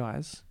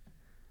apologise.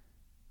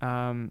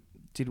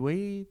 Did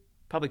we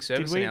Public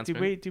service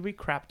announcement. did we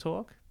crap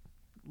talk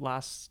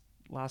last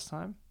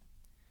time?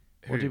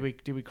 Or Who?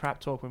 did we crap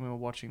talk when we were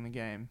watching the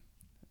game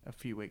a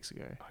few weeks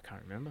ago? I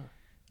can't remember.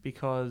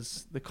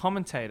 Because the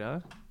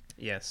commentator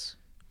Yes.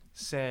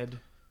 said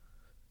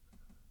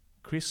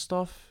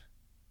Christoph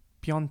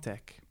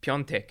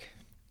Piontek.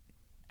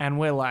 and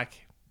we're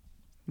like,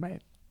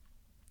 mate,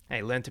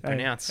 Hey, learn to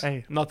pronounce.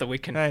 hey. Not that we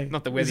can. hey,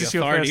 Not that we're is the this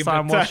your authority. first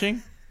time but,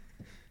 watching?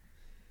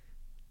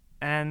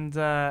 And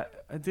I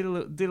did a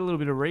little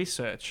bit of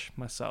research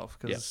myself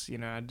because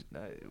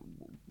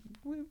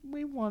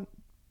we want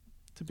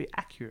to be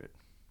accurate,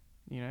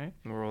 you know.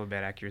 We're all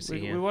about accuracy.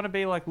 We here. want to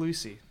be like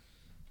Lucy.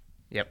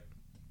 Yep.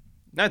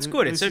 No, it's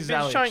good. It's Lucy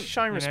Zalic,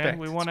 showing you know? respect.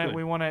 We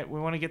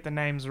want to get the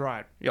names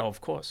right. Yeah,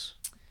 of course.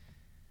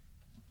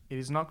 It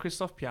is not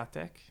Christoph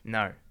Piatek.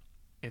 No.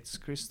 It's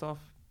Christoph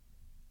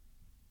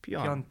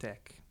Pion.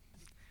 Piontek.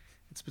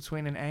 It's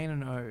between an A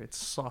and an O. It's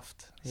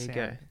soft. There you sound.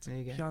 go. It's There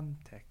you go.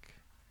 Piontek.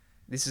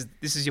 This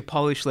is your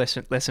Polish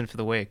lesson for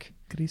the week.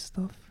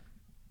 Christoph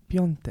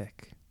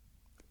Piontek.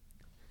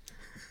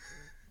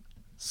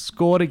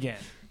 Scored again.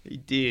 He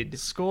did.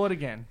 Scored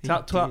again. He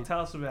Tell did.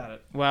 us about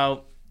it.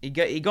 Well, he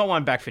got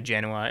one back for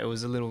Genoa. It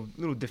was a little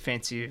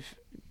defensive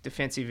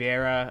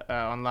error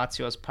on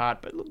Lazio's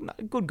part, but look,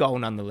 a good goal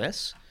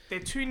nonetheless. They're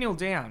 2-0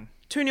 down.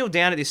 2-0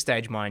 down at this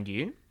stage, mind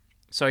you.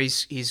 So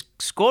he's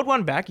scored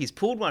one back. He's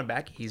pulled one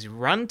back. He's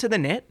run to the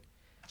net.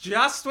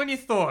 Just when you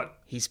thought.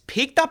 He's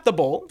picked up the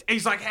ball.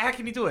 He's like, how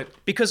can he do it?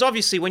 Because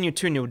obviously when you're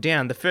 2-0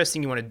 down, the first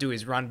thing you want to do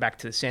is run back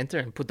to the centre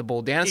and put the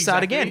ball down and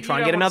start Exactly. again. You Try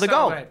and don't get want to another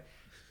goal. celebrate.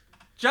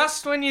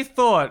 Just when you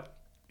thought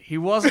he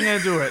wasn't going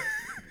to do it,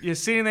 you're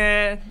sitting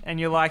there and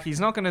you're like, he's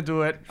not going to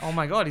do it. Oh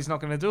my God, he's not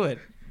going to do it.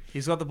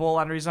 He's got the ball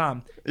under his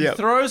arm. He Yep.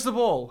 throws the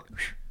ball.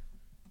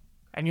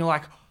 And you're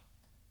like,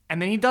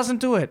 and then he doesn't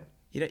do it.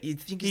 You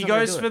think He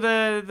goes for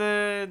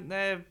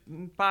the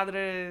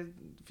Padre,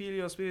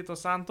 Filio, Spirito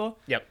Santo.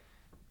 Yep.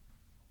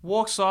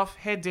 Walks off,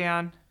 head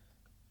down.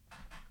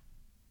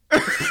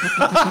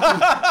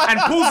 and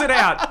pulls it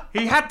out.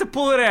 He had to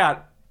pull it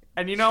out.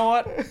 And you know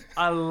what?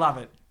 I love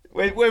it.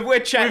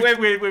 We've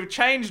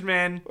Changed,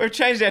 man.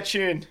 changed our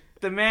tune.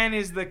 The man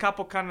is the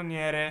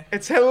capocannoniere.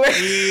 It's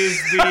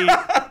hilarious.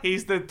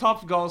 He's the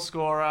top goal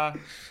scorer.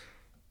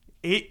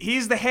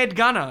 He's the head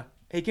gunner.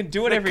 He can do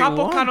The whatever he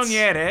wants.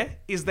 capocannoniere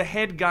is the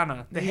head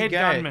gunner, the head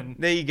gunman,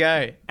 There you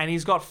go. and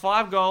he's got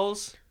 5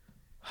 goals,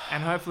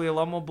 and hopefully a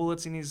lot more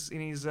bullets in his In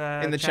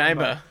the chamber.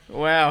 chamber.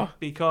 Wow.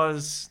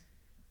 Because,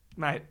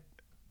 mate,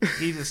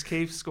 he just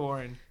keeps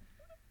scoring.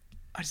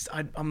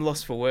 I'm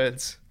lost for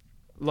words.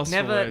 Lost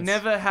for words.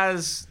 Never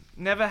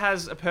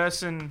has a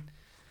person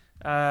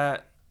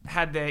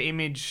had their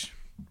image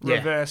Yeah.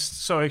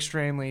 reversed so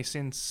extremely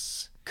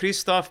since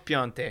Christoph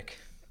Piontek.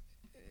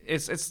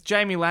 it's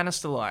Jamie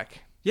Lannister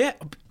like, Yeah,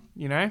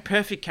 you know,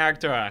 perfect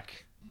character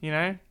arc. you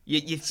know.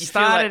 You Started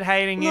feel like,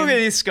 hating look him. at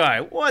this guy.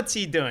 What's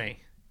he doing?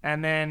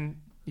 And then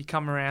you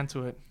come around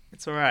to it.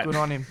 It's all right. Good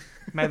on him.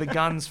 May the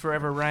guns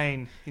forever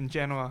reign in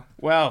Genoa.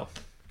 Well,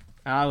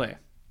 Ale,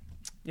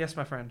 Yes,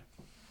 my friend.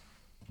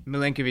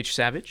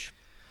 Milenkovic-Savic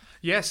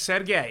Yes,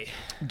 Sergei.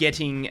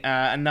 getting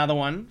another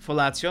one for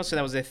Lazio. So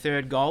that was their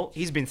third goal.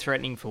 He's been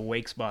threatening for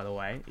weeks, by the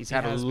way. He's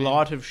had a has been.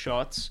 lot of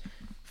shots.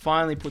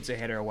 Finally puts a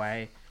header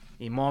away.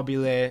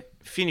 Immobile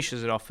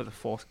finishes it off for the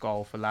fourth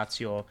goal for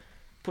Lazio.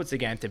 Puts the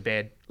game to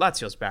bed.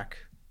 Lazio's back.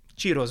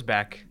 Ciro's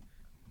back.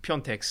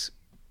 Piontek's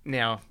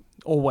now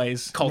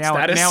Always. Cult now,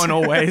 status. Now and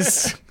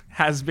always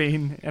has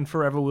been and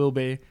forever will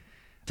be.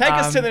 take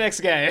us to the next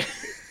game.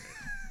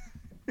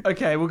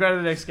 Okay, we'll go to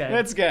the next game.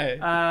 Let's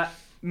go.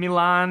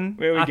 Milan,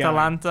 Where are we going?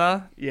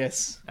 Atalanta.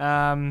 Yes.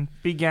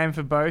 Big game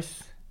for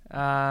both.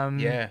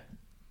 Yeah.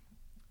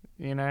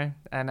 You know,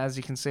 and as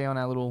you can see on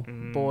our little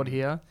board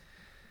here,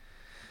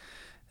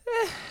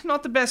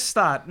 not the best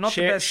start. Not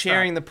the best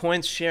sharing start. the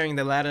points, sharing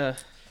the ladder.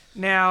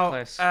 Now,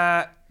 Close.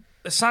 the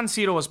San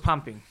Siro was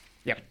pumping.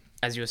 Yep.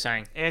 As you were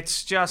saying,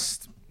 It's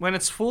just, when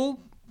it's full,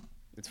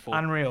 it's full.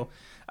 unreal.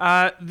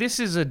 This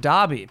is a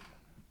derby.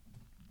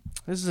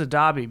 This is a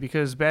derby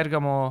because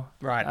Bergamo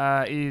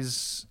Right.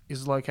 is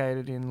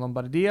located in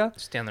Lombardia.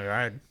 It's down the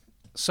road.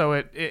 So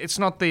it's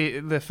not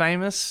the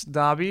famous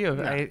derby of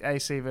No.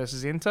 AC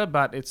versus Inter,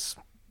 but it's,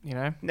 you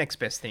know, Next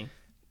best thing.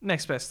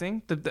 next best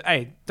thing.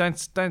 Hey, don't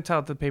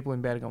tell the people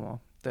in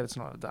Bergamo that it's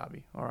not a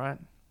derby, all right?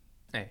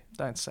 Hey,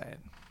 Don't say it.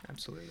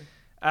 absolutely.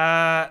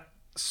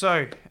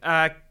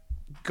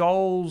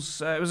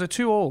 Goals. It was a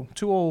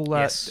 2-2.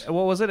 Yes.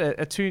 What was it?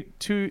 A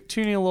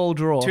 2-0 all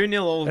draw.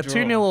 2-0 all A draw.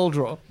 2-0 all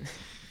draw.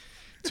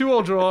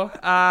 2-all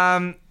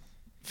draw.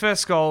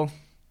 First goal.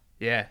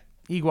 Yeah.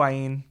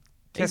 Higuain.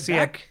 He's Kessier.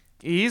 back.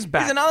 He is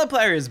back. There's another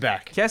player who's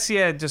back.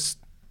 Kessier just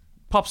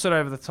pops it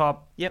over the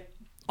top. Yep.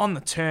 On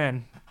the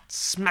turn.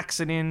 Smacks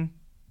it in.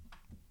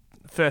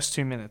 First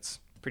 2 minutes.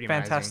 Pretty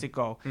Fantastic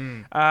goal.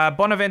 amazing.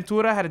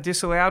 Bonaventura had a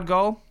disallowed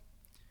goal.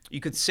 You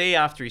could see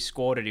after he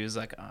scored it, he was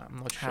like, I'm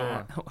not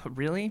sure.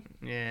 Really?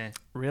 Yeah.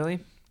 Really?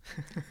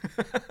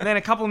 And then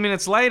a couple of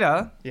minutes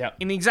later, Yeah.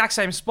 in the exact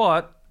same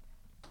spot,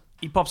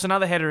 he pops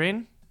another header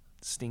in,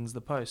 stings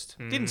the post.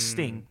 Didn't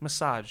sting,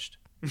 massaged.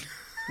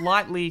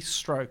 Lightly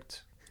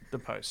stroked the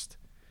post.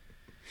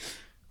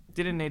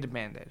 Didn't need a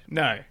band-aid.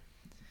 No.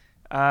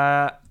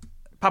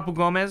 Papu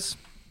Gomez,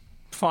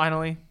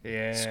 finally,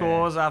 Yeah.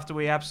 scores after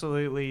we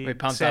absolutely We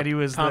pumped said up- he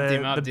was pumped the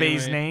him up, didn't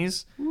bee's we?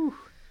 knees.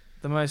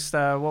 The most,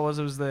 what was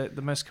it? It was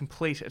the most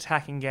complete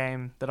attacking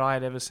game that I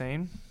had ever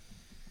seen.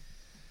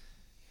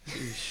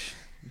 Eesh.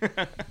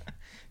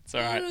 It's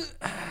all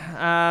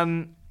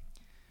right.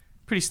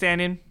 Pretty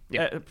stand-in.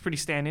 Yep.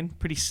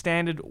 Pretty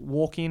standard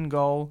walk-in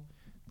goal.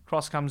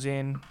 Cross comes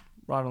in,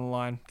 right on the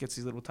line, gets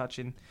his little touch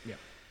in. Yep.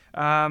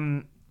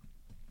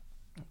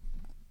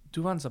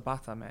 Duvan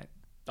Zapata, mate.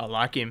 I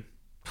like him.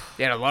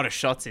 He had a lot of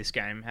shots this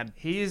game. Had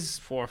He is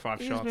 4 or 5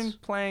 He's shots. been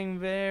playing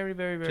very,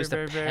 very, very, Just a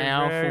very, very,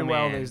 powerful very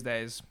well man. these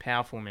days.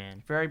 Powerful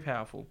man. Very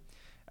powerful.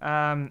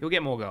 He'll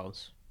get more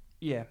goals.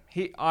 Yeah,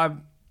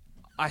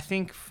 I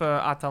think for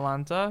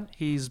Atalanta,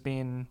 he's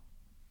been,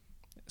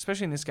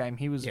 especially in this game,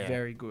 he was Yeah.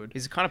 very good.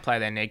 He's the kind of player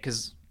they need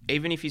because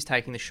even if he's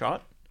taking the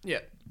shot, Yeah.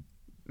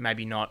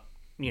 maybe not,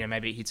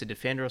 maybe it hits a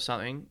defender or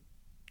something.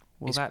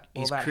 Well,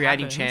 He's that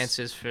creating happens.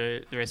 chances for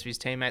the rest of his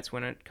teammates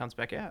when it comes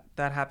back out.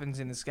 That happens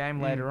in this game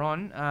later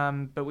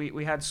on. But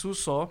we had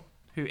Suso,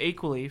 who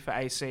equally for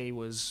AC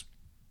was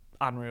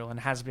unreal and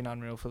has been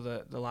unreal for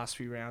the last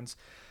few rounds.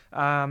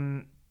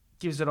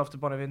 Gives it off to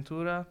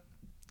Bonaventura.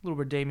 A little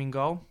redeeming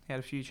goal. He had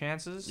a few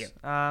chances.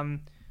 Yep.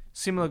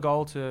 Similar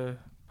goal to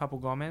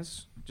Papu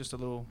Gomez. Just a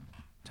little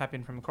tap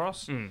in from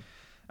across. Mm.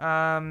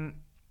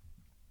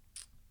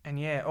 And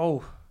yeah, there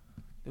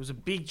was a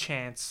big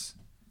chance.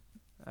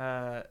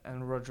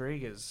 And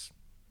Rodriguez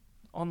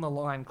on the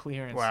line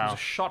clearance. Wow. It was a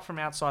shot from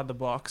outside the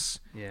box.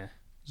 Yeah.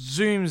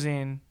 Zooms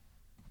in,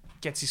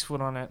 gets his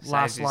foot on it. Saves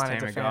Last his line of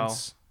team a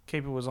defense.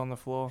 Keeper was on the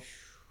floor.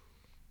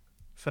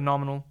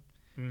 Phenomenal.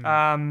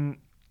 Mm.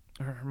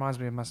 It reminds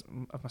me of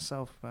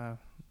myself,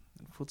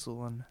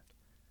 futsal on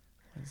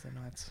Wednesday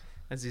nights.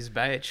 As his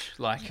badge,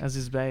 like. As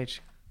his beige.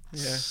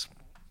 Yeah.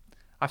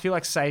 I feel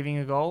like saving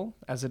a goal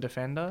as a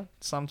defender.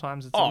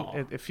 Sometimes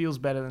it feels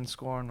better than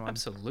scoring one.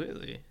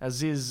 Absolutely.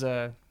 Aziz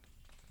knows.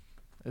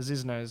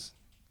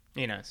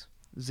 He knows.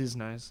 Ziz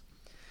knows.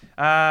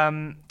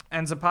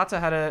 And Zapata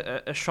had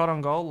a shot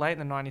on goal late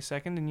in the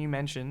 92nd, and you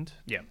mentioned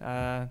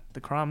the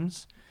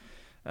crumbs.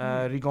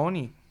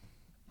 Rigoni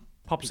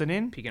pops it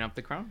in. Picking up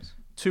the crumbs.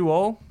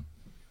 2-2.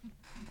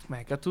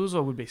 Man,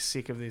 Gattuso would be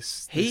sick of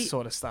this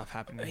sort of stuff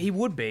happening. He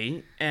would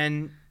be.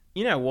 And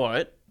you know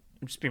what?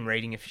 I've just been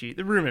reading a few.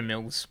 The rumour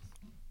mills.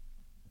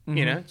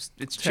 Mhm.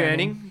 It's Turning.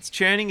 churning. It's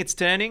churning. It's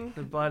turning.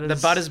 The butter's, The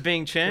butter's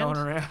being going churned.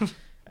 around.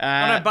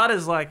 No,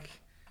 butter's like,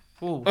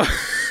 ooh,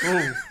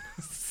 ooh,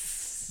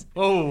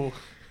 ooh.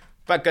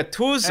 But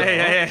Gattuso.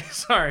 Hey,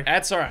 sorry.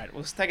 That's all right.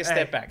 We'll take a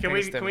step Hey, back. Can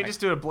we just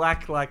do a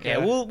black Yeah,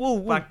 we'll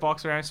black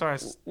box around? Sorry,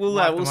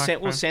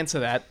 we'll censor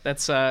that.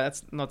 That's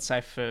not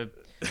safe for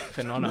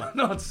Nonna.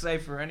 not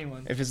safe for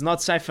anyone. If it's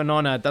not safe for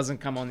Nonna, it doesn't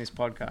come on this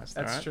podcast. That's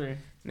all right? true.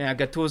 Now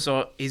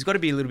Gattuso, he's got to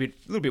be a little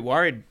bit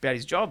worried about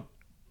his job.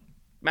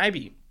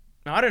 Maybe.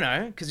 I don't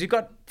know, because you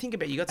got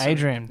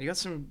Adrian. You got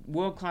some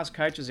world class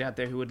coaches out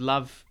there who would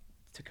love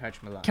to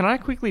coach Milan. Can I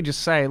quickly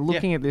just say,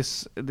 looking at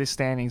this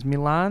standings,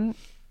 Milan,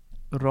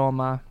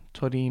 Roma,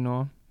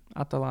 Torino,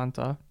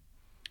 Atalanta,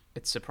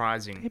 It's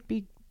surprising.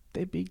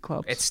 they're big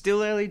clubs. It's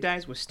still early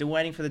days. We're still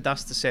waiting for the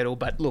dust to settle.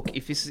 But look,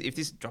 if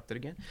this dropped it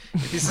again.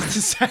 If this is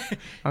the same,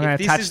 I'm going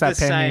to attach that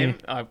pen here.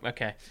 Oh,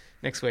 okay.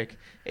 Next week.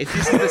 If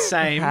this is the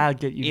same I'll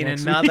get you in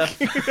next another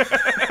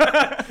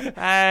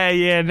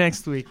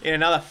next week. in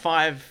another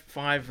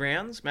five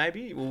rounds,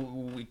 maybe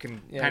we can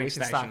panic we can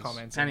stations. start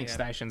commenting, Panic yeah.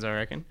 stations, I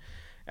reckon.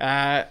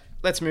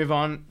 Let's move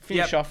on.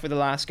 Finish off with the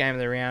last game of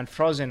the round.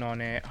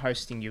 Frosinone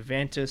hosting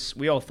Juventus.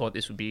 We all thought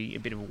this would be a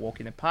bit of a walk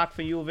in the park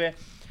for Juve,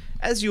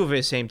 as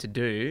Juve seem to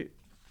do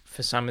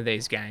for some of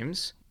these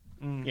games.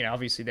 You know,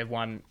 obviously they've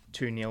won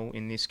 2-0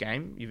 in this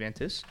game,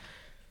 Juventus.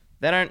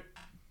 They don't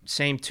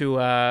seem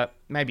to,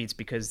 maybe it's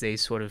because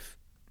these sort of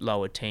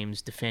lower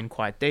teams defend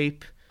quite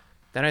deep.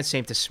 They don't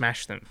seem to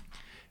smash them.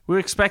 We were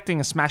expecting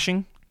a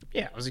smashing,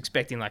 Yeah, I was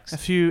expecting like a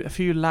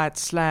few light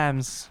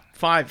slams.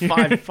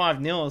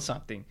 5-0 or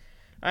something.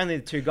 Only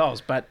the 2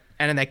 goals, and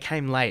then they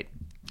came late,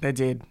 They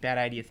did. about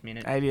 80th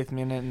minute. 80th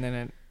minute, and then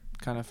it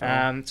kind of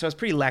fell. So it was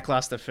pretty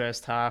lackluster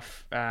first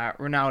half.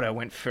 Ronaldo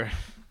went for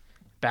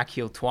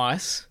backheel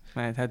twice.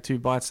 Mate, had 2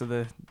 bites of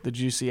the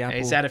juicy apple.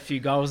 He's had a few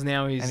goals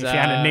now. and he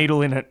found a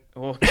needle in it.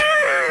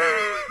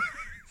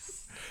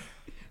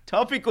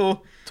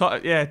 Topical.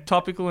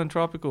 Topical and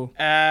tropical.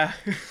 Uh,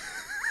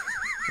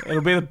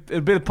 It'll be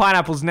the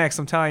pineapples next.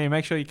 I'm telling you.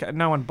 Make sure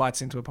no one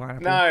bites into a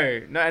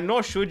pineapple. no,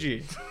 nor should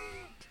you.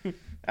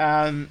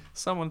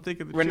 Someone think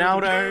of the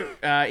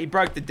Ronaldo, he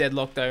broke the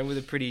deadlock though with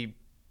a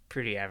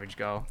pretty average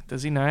goal.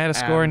 Does he know how to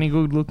score any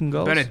good-looking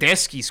goals?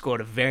 Bernardeschi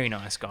scored a very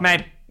nice goal.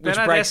 Mate, which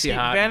breaks your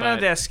heart.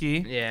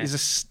 Bernardeschi Yeah. is a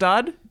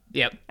stud,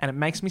 Yep. and it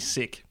makes me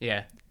sick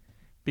Yeah.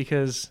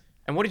 because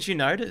And what did you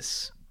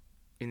notice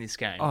in this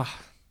game?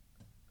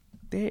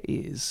 there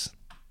is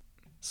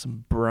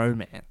some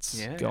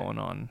bromance going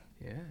on.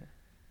 Yeah.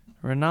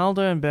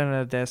 Ronaldo and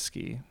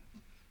Bernardeschi.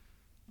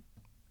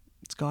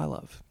 It's guy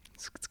love.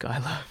 It's guy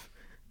love.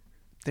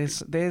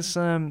 There's It's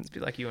a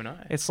bit like you and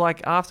I. It's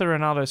like after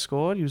Ronaldo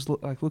scored, he was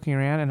looking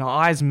around, and our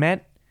eyes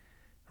met,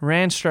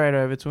 ran straight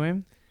over to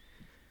him.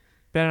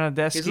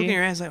 Bernardeschi. He's looking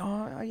around. He's like,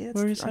 oh yeah,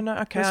 Where is he? I know.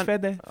 Okay, Where's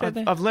Fede?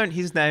 I've learned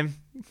his name.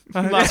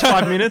 In the last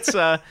 5 minutes.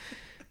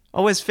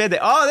 Where's Fede?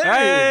 Oh,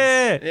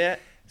 there he is. Yeah.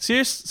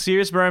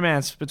 Serious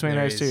bromance between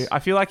There those two. is. I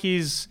feel like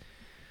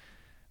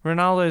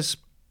Ronaldo's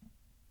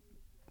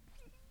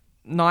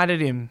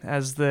knighted him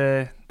as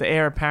the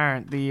heir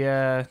apparent,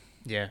 the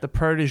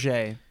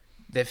protege.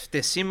 They're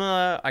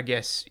similar, I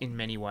guess, in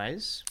many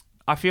ways.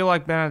 I feel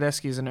like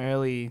Bernardeschi is an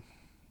early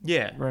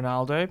Yeah.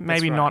 Ronaldo.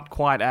 Maybe right. not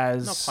quite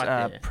as Not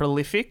quite there.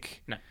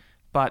 prolific. No.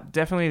 But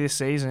definitely this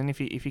season, if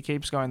he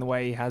keeps going the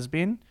way he has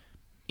been,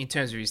 In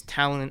terms of his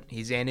talent,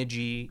 his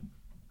energy,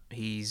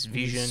 his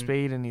vision, his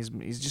speed, and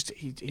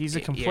he's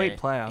a complete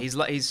player.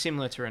 He's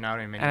similar to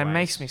Ronaldo in many And ways. it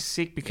makes me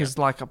sick because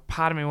like a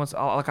part of me wants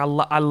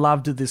I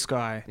loved this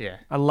guy. Yeah.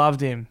 I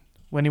loved him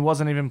when he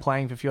wasn't even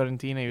playing for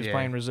Fiorentina. He was Yeah.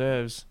 playing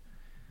reserves,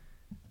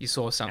 You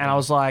saw something. and I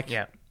was like,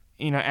 yeah.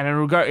 and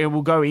it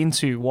will go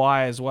into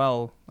why as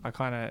well.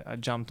 I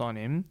jumped on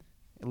him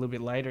a little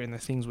bit later in the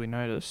things we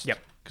noticed. Yep.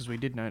 Because we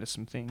did notice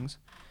some things.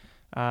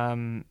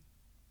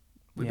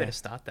 We better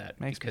start that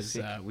Makes me because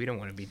sick. we don't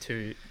want to be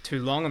too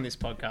long on this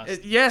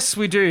podcast. Yes,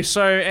 we do.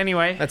 So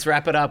anyway, Let's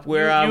wrap it up.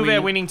 Where are we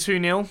Juve winning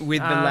 2-0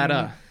 with the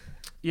ladder?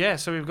 Yeah,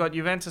 so we've got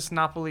Juventus,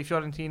 Napoli,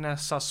 Fiorentina,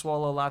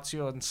 Sassuolo,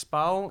 Lazio, and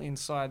Spal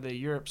inside the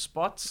Europe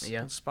spots.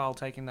 Yeah. And Spal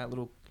taking that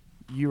little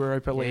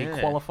Europa League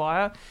Yeah.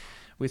 qualifier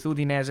with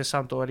Udinese,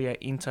 Sampdoria,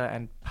 Inter,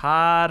 and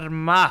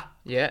Parma.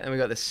 Yeah, and we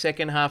got the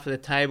second half of the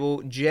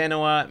table: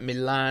 Genoa,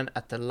 Milan,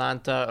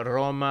 Atalanta,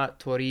 Roma,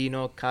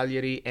 Torino,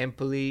 Cagliari,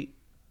 Empoli.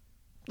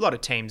 A lot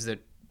of teams that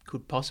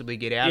could possibly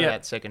get out of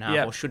that second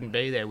half, or shouldn't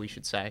be there, we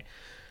should say.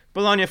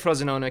 Bologna,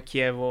 Frosinone,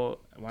 Chievo,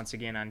 once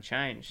again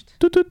unchanged.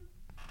 Toot toot.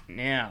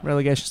 Now,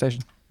 Relegation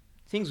station.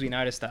 things we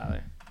noticed, are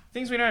there?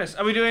 Things we noticed.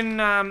 Are we doing...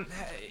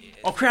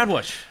 Crowd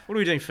watch. What are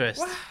we doing first?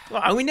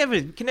 Well, we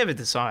can never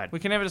decide. we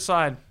can never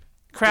decide.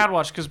 Crowd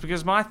watch,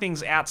 because my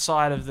thing's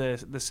outside of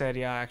the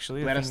Serie A,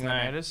 actually. Let the us thing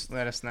I know. noticed.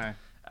 Let us know.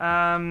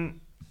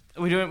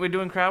 We're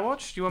doing crowd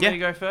watch? Do you want me to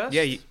go first?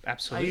 Yeah, Are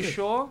absolutely. you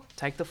sure?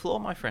 Take the floor,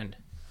 my friend.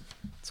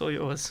 It's all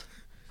yours.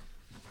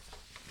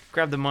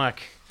 Grab the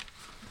mic.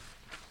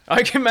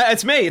 Okay,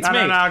 it's me. It's me.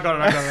 No, I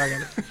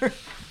got it.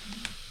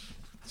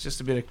 It's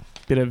just a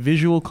bit of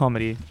visual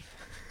comedy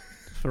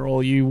for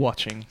all you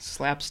watching.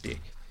 Slapstick.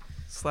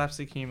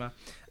 Slapstick humor.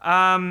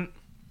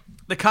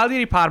 The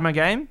Cagliari Parma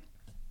game,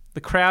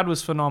 the crowd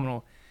was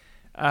phenomenal.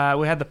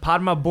 We had the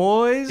Parma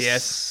boys.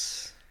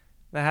 Yes.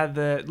 They had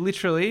there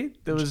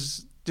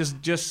was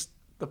just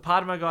the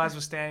Parma guys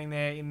were standing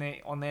there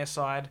on their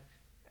side,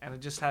 and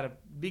it just had a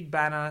big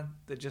banner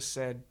that just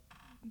said,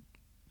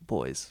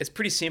 "Boys." It's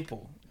pretty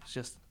simple.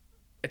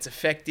 It's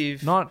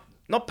effective. not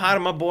part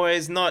of my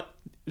boys. Not.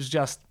 It's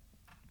just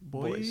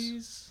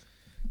boys.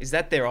 Is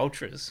that their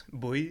ultras?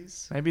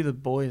 Boys. Maybe the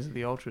boys are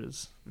the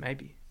ultras.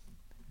 Maybe.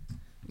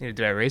 Need to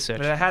do our research.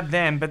 But I had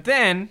them. But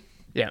then,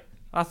 yeah,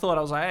 I thought,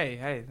 I was like,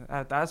 hey,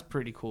 that's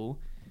pretty cool.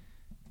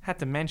 Had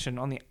to mention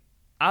on the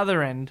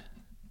other end,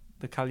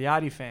 the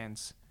Cagliari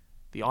fans,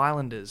 the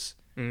Islanders,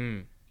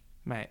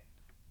 mate,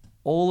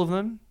 all of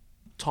them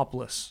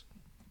topless,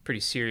 pretty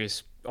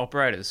serious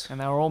operators, and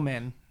they were all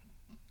men,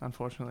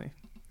 unfortunately.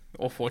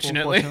 Or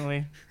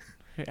fortunately,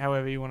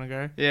 however you want to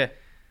go. Yeah.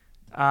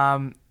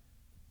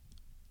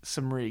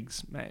 Some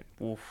rigs, mate.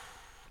 Oof.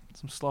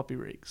 Some sloppy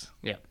rigs.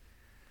 Yeah.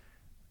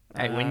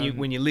 Hey, when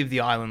you live the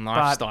island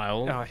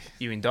lifestyle,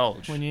 you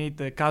indulge. When you eat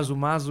the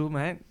kazumazu,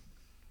 mate.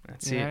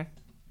 That's it.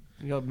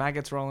 You got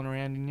maggots rolling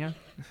around in you.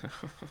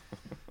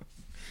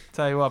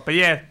 Tell you what, but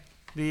yeah,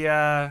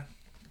 the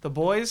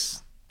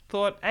boys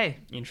thought, hey,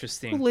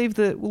 interesting. We'll leave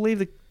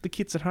the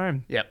kits at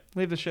home. Yep.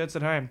 Leave the shirts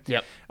at home.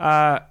 Yep.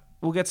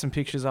 We'll get some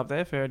pictures up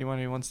there for anyone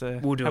who wants to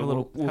have a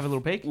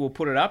little peek. We'll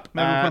put it up.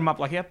 Maybe we'll put them up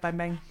like here. Bang,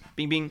 bang.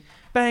 Bing, bing.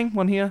 Bang,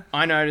 one here.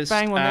 I noticed.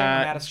 Bang, one there.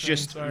 I'm out of screen,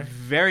 just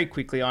very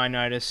quickly, I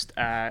noticed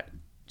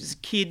just a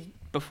kid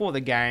before the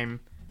game,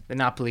 the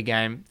Napoli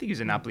game. I think he was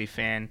a Napoli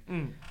fan.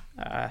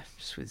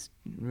 Just with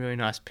a really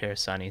nice pair of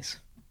sunnies.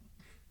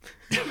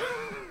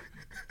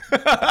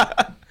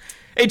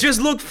 It just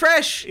looked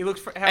fresh. He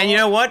looked and you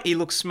know what? He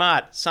looked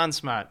smart. Sun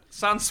smart.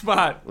 Sun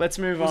smart. Let's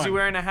move on. Was he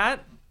wearing a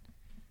hat?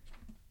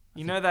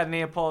 You know that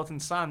Neapolitan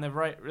sun. They've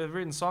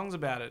written songs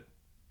about it.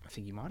 I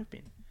think he might have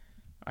been.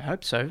 I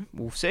hope so.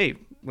 We'll see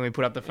when we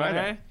put up the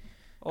photo. You know?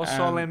 O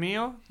sole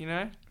mio, you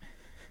know?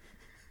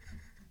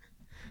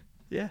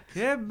 Yeah.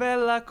 Che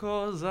bella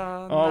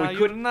cosa,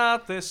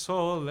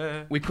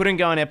 sole. We couldn't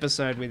go an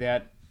episode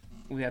without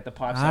the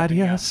pipes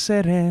Aria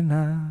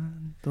serena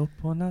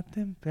dopo una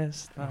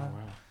tempesta. Oh,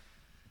 wow.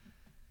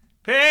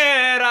 Per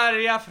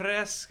aria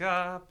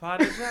fresca,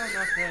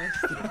 parmigiana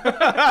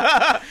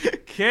festa.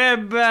 Che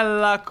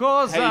bella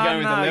cosa, how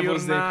you going with the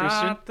levels there,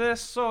 Christian?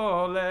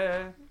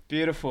 Sole.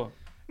 Beautiful.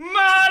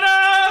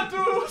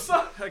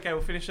 Okay,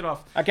 we'll finish it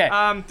off. Okay.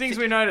 Things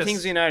we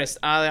noticed.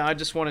 I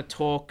just want to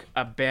talk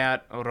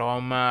about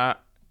Roma.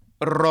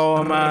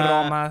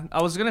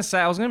 I was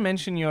gonna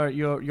mention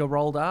your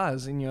rolled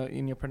R's in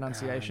your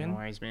pronunciation. No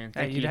worries, man.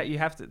 Hey, you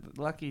have to.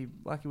 Lucky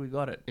we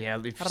got it. Yeah,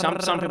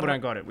 some people don't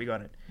got it. We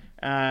got it.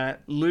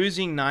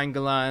 Losing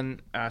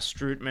Nainggolan,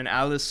 Strootman,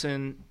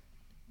 Allison,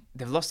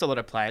 they've lost a lot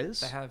of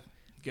players. They have.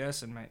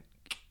 Gerson, mate.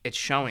 It's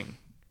showing.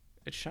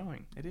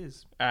 It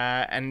is.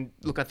 And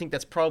look, I think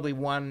that's probably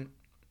one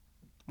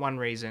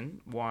reason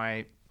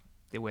why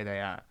they're where they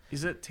are.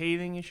 Is it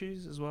teething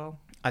issues as well?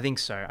 I think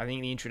so. I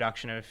think the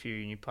introduction of a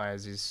few new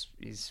players is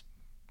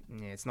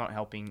it's not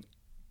helping.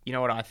 You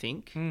know what I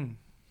think?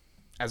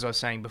 As I was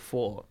saying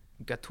before,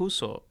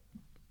 Gattuso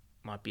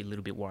might be a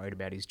little bit worried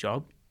about his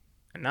job.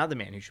 Another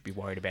man who should be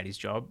worried about his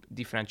job,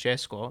 Di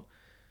Francesco,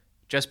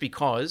 just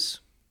because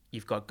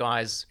you've got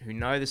guys who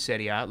know the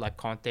Serie A, like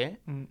Conte,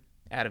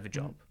 out of a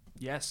job.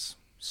 Yes.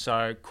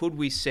 So could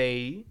we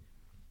see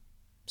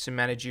some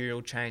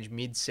managerial change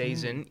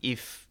mid-season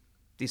if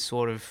this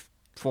sort of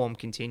form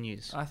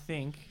continues? I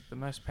think the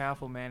most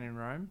powerful man in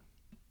Rome,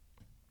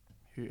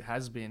 who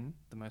has been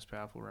the most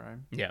powerful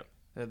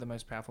the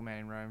most powerful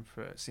man in Rome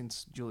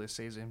since Julius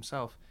Caesar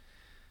himself,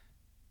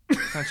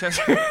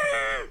 Francesco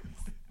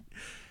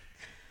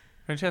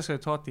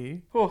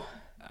Totti.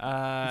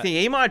 I think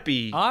he might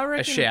be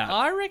a shout.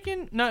 I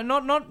reckon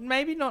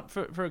maybe not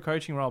for a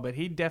coaching role, but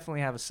he'd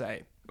definitely have a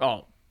say.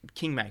 Oh,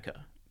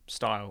 kingmaker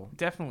style.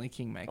 Definitely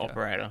kingmaker.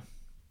 Operator.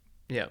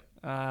 Yeah.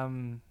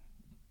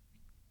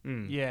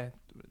 Yeah.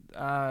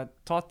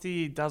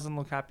 Totti doesn't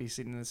look happy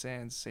sitting in the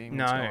sands seeing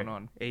what's going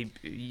on.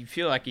 You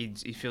feel like he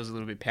feels a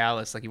little bit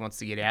powerless, like he wants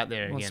to get out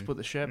there again. Wants to put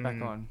the shirt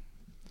back on.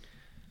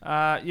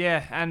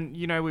 Yeah, and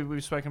you know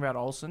we've spoken about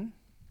Olsen.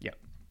 Yep.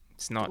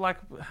 It's not like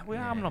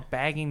I'm not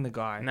bagging the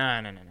guy.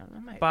 No,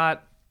 mate.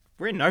 But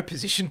we're in no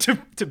position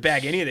to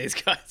bag any of these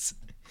guys.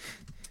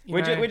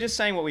 We're just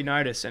saying what we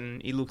notice,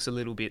 and he looks a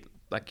little bit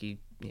like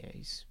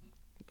he's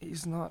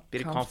not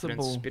bit of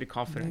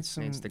confidence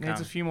needs to come.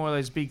 Needs a few more of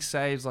those big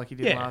saves like he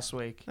did last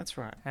week. That's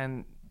right.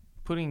 And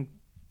putting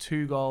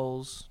 2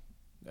 goals,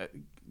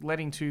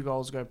 letting 2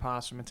 goals go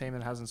past from a team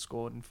that hasn't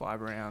scored in 5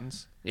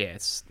 rounds. Yeah,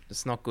 it's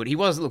not good. He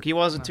wasn't.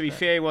 To be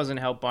fair, he wasn't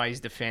helped by his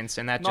defense,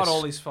 and that not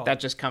all his fault. That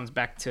just comes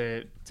back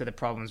to the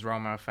problems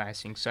Roma are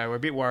facing. So we're a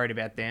bit worried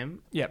about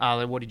them. Yeah.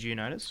 Ale, what did you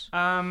notice?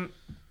 I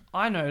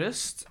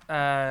noticed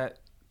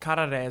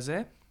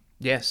Carrarese.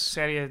 Yes.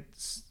 Serie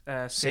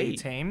C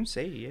team.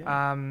 C,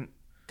 yeah.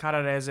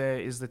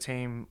 Carrarese is the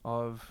team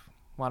of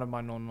one of my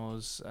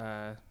nonno's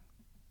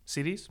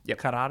cities,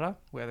 Carrara,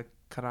 where the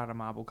Carrara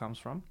marble comes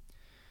from.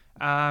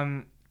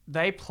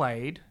 They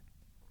played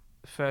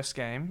first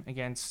game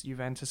against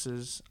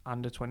Juventus's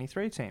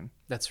under-23 team.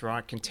 That's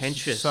right.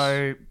 Contentious.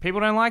 So people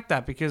don't like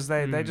that because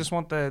they just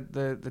want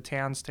the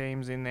towns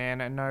teams in there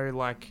and no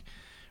like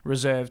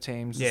reserve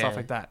teams and stuff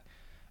like that.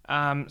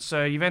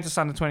 So Juventus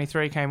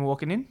under-23 came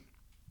walking in.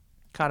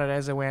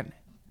 Caradese went,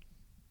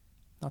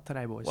 not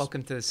today, boys.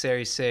 Welcome to the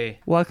Serie C.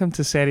 Welcome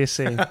to Serie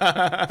C.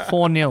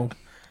 4-0.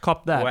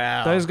 Cop that.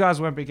 Wow. Those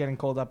guys won't be getting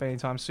called up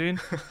anytime soon.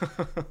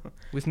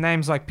 With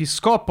names like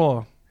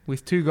Piscopo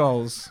with 2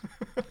 goals,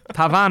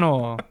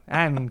 Tavano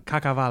and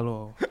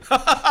Cacavallo.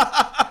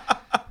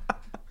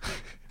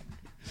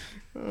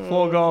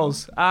 4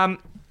 goals.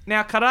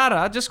 Now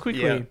Carrara, just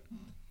quickly. Yeah.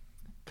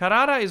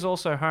 Carrara is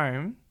also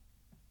home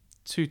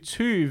to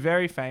 2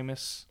 very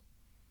famous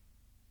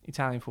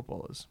Italian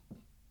footballers.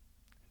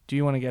 Do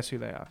you want to guess who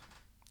they are?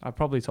 I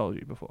probably told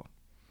you before.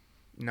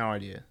 No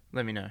idea.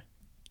 Let me know.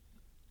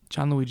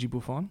 Gianluigi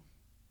Buffon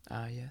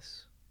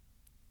Yes.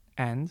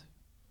 and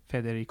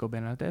Federico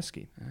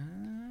Bernardeschi.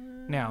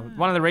 Now,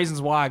 one of the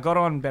reasons why I got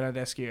on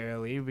Bernardeschi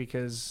early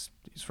because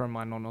he's from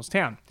my nonno's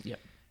town. Yep.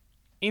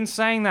 In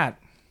saying that,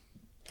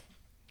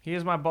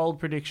 here's my bold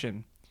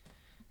prediction.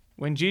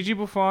 When Gigi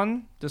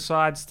Buffon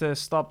decides to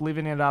stop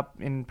living it up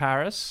in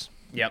Paris,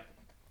 Yep.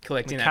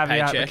 Collecting the that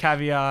caviar, paycheck. the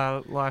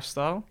caviar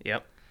lifestyle,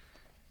 Yep.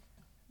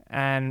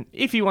 and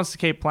if he wants to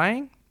keep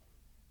playing,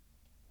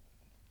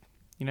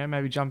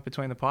 maybe jump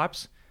between the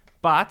pipes.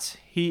 But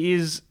he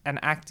is an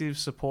active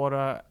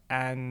supporter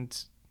and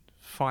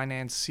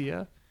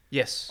financier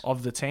Yes.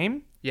 of the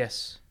team.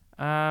 Yes.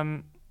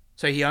 Um,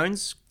 So he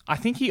owns I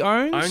think he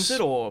owns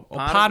it or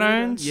part of it?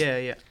 owns. Yeah,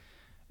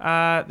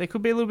 yeah. There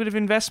could be a little bit of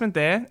investment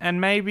there, and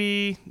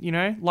maybe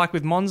like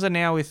with Monza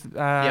now with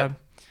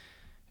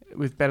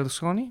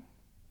Berlusconi.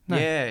 No.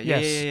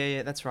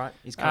 Yeah. That's right.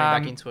 He's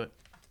coming back into it.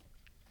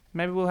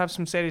 Maybe we'll have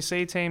some Serie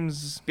C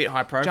teams Bit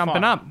high profile.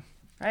 jumping up.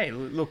 Hey,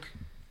 look,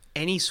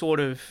 any sort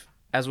of,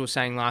 as we were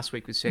saying last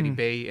week with Serie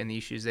B and the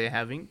issues they're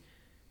having,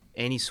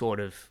 any sort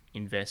of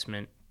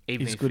investment,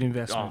 even It's if good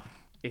investment.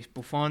 If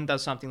Buffon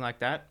does something like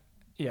that,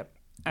 Yep.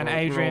 And we're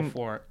all Adrian,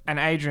 for it.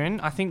 I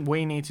think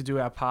we need to do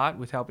our part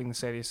with helping the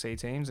Serie C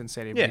teams and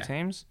Serie B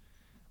teams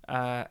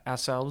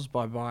ourselves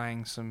by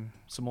buying some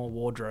more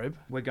wardrobe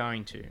We're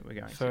going to.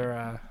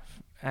 for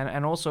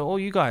and also all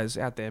you guys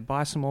out there,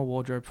 buy some more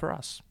wardrobe for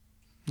us,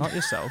 not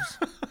yourselves.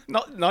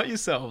 Not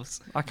yourselves.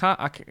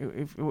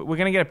 If we're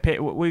gonna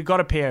get we got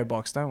a PO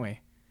box, don't we?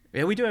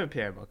 Yeah, we do have a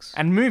PO box.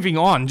 And moving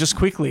on, just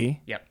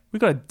quickly, Yep. we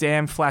got a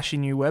damn flashy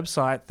new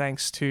website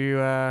thanks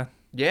to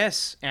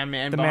Yes, our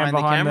man the behind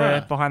man the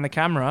camera. behind the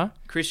camera.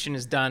 Christian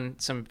has done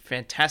some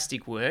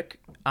fantastic work.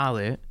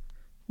 Ale,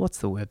 what's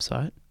the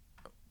website?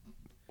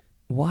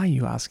 Why are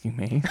you asking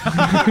me?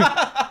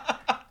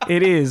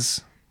 It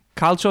is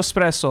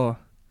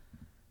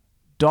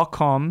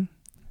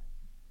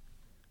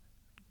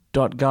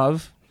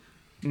calciospresso.com.gov.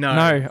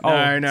 No.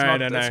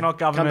 It's not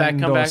government Come back.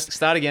 endorsed.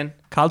 Start again.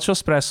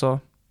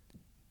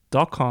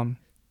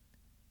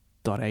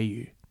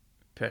 calciospresso.com.au.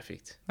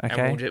 Perfect.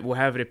 Okay. And we'll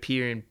have it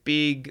appear in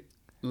big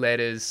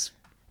letters.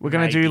 We're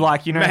going to do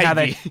like, how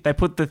they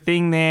put the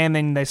thing there and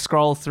then they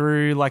scroll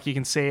through like you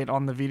can see it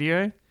on the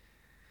video.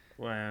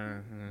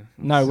 Well,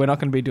 No, we're not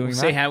going to be doing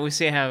that. We'll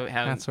see how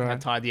That's all right.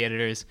 tired the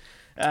editor is.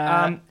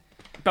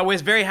 But we're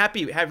very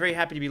happy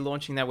to be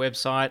launching that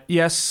website.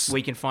 Yes.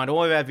 We can find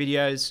all of our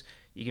videos.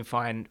 You can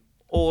find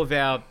all of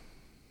our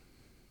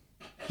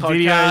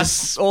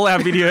videos, all our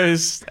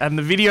videos and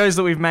the videos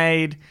that we've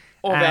made.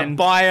 All of our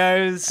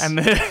bios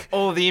and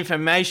all the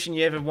information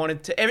you ever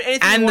wanted to, anything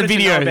and you the wanted to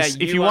know videos.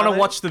 about If you want to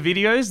watch the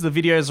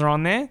videos are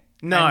on there.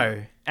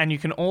 No, and you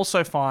can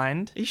also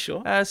find are you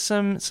sure?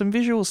 some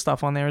visual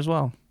stuff on there as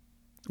well,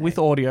 with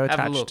audio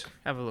attached.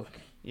 Have a look.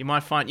 You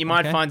might find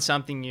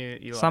something you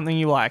like. Something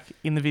you like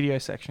in the video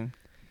section.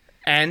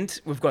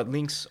 And we've got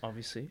links,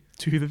 obviously,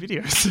 to the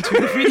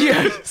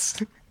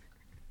videos.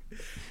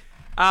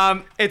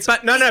 But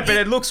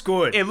it looks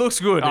good. It looks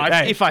good.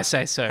 If I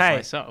say so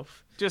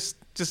myself. Just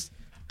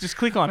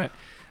click on it.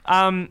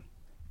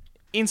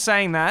 In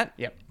saying that,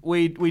 Yep.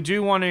 we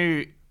do want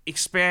to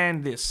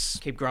expand this.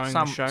 Keep growing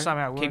the show.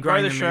 Somehow. Keep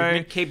growing the show.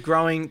 Movement. Keep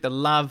growing the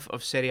love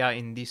of Serie A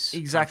in this.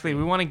 Exactly.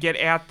 country. We want to get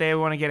out there.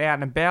 We want to get out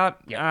and about.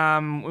 Yep.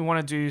 We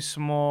want to do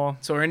some more.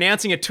 So we're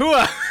announcing a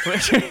tour.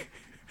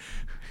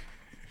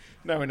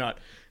 No, we're not.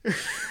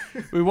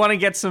 We want to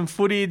get some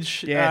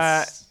footage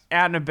Yes.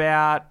 out and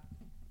about.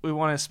 We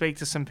want to speak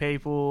to some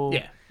people.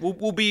 Yeah.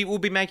 We'll be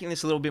making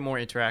this a little bit more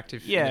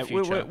interactive. Yeah, in the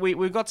future.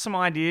 we've got some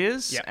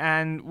ideas, Yep.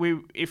 and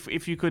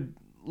if you could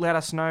let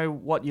us know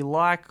what you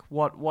like,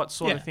 what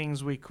sort of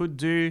things we could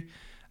do,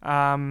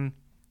 we're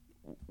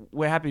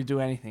happy to do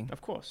anything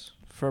Of course.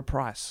 for a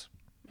price.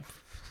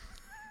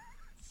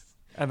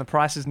 And the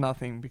price is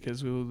nothing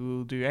because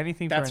we'll do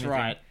anything for anything. That's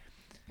right.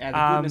 Out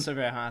of the goodness of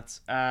our hearts.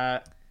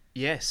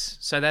 Yes.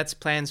 So that's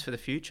plans for the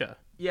future.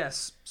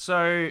 Yes.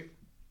 So,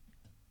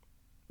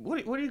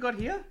 what do you got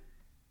here?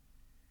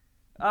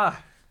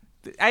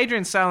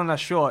 Adrian's selling us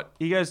short.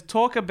 He goes,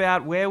 talk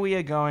about where we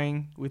are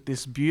going with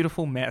this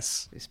beautiful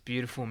mess. This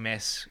beautiful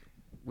mess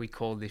we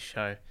call this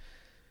show.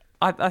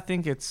 I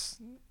think it's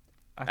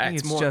I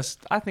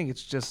think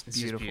it's just It's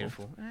beautiful.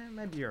 just beautiful.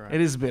 Maybe you're right. It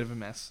is a bit of a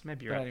mess.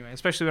 Maybe you're But right. anyway,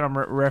 especially when I'm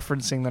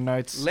referencing the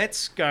notes.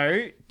 Let's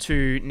go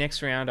to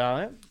next round,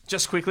 Arlo.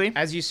 Just quickly,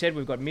 As you said,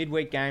 we've got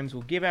midweek games.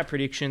 We'll give our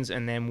predictions,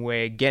 and then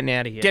we're getting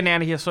out of here. getting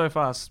out of here so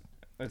fast.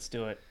 Let's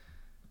do it.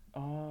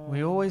 Oh.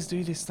 We always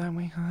do this, don't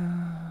we?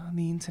 On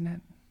the internet.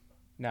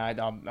 No,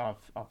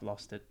 I've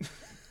lost it.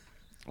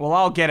 Well,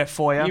 I'll get it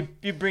for you.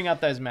 You bring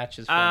up those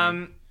matches for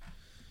me.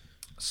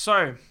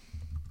 So,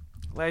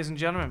 ladies and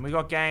gentlemen, we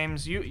got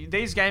games.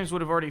 These games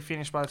would have already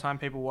finished by the time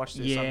people watch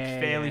this. I'm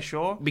fairly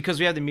sure Because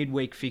we have the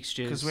midweek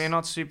fixtures. because we're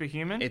not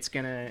superhuman. It's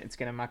gonna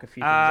muck a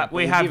few things up. but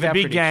We we'll have give the our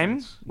big game.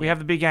 predictions. We have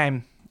the big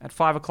game at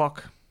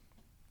 5:00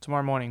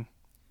 tomorrow morning.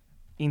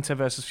 Inter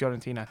versus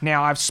Fiorentina.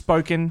 Now, I've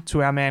spoken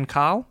to our man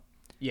Carl,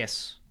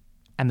 Yes.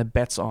 and the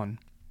bet's on.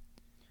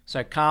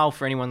 So Carl,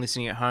 for anyone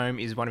listening at home,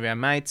 is one of our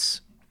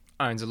mates.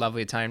 Owns a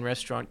lovely Italian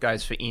restaurant.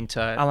 Goes for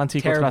Inter.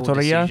 All'Antico Terrible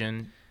Trattoria.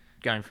 decision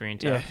going for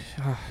Inter.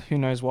 Yeah, who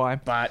knows why?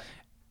 But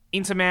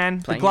Inter, man,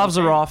 the Playing gloves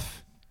your are game.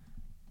 off.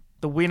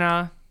 The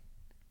winner,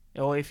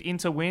 or if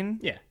Inter win,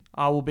 yeah,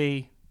 I will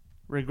be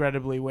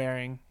regrettably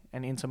wearing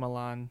an Inter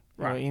Milan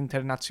or Right.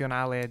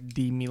 Internazionale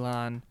di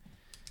Milan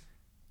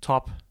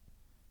top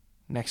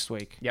next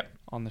week. Yep.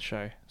 On the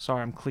show.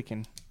 Sorry, I'm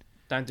clicking.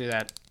 don't do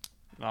that.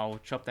 I'll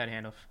chop that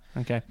hand off.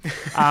 Okay.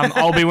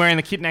 I'll be wearing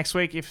the kit next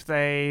week if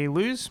they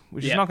lose,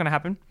 which is Yeah. not going to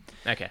happen.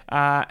 Okay.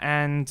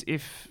 And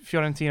if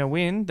Fiorentina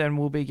win, then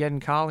we'll be getting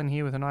Carl in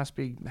here with a nice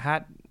big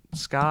hat,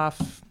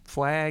 scarf,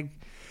 flag,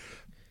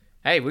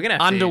 Hey, we're gonna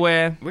have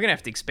underwear. we're gonna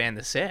have to expand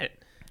the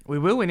set. We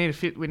will. We need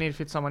to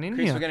fit someone in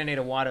Chris, here. we're gonna need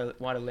a wider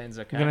lens.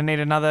 Okay. We're gonna need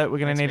another. We're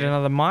gonna That's need fair.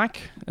 another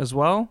mic as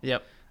well.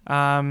 Yep.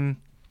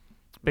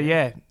 But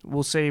yeah,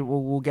 we'll see.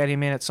 We'll get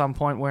him in at some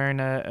point wearing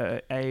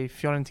a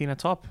Fiorentina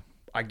top.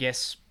 I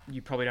guess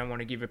you probably don't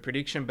want to give a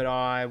prediction, but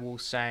I will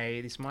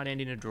say this might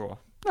end in a draw.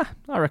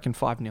 I reckon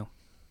 5-0.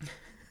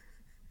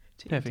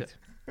 To Perfect.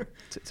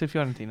 to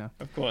Fiorentina.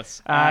 Of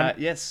course. Um,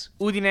 Yes.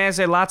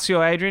 Udinese,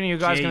 Lazio, Adrian. Are you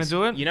guys going to Jeez.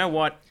 do it? You know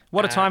what?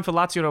 What a time for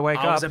Lazio to wake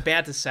I up. was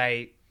about to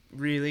say,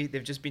 really,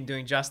 they've just been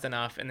doing just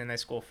enough, and then they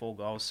score 4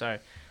 goals. So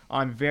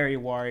I'm very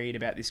worried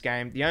about this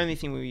game. The only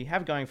thing we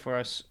have going for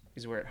us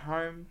is we're at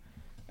home.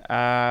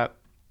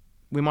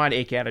 We might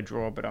eke out a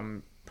draw, but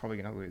I'm probably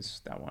going to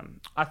lose that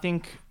one. I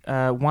think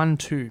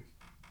 1-2.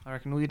 I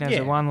reckon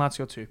Udinese 1,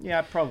 Lazio 2.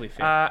 Yeah, probably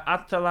fair.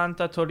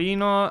 Atalanta,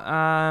 Torino.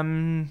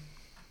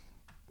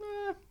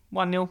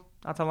 1-0.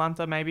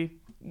 Atalanta, maybe.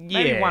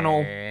 Maybe 1-1.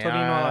 Torino,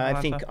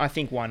 Atalanta. I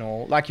think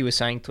 1-1. Like you were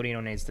saying,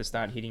 Torino needs to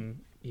start hitting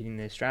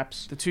their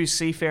straps. The two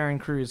seafaring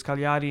crews,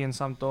 Cagliari and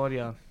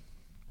Sampdoria.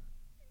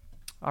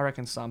 I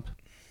reckon Sump.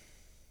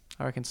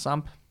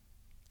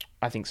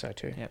 I think so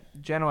too. Yeah.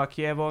 Genoa,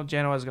 Chievo.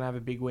 Genoa's going to have a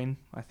big win,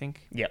 I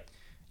think. Yep.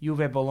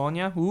 Juve,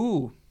 Bologna.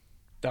 Ooh.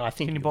 I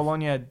think Can you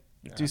Bologna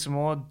do some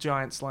more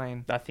giant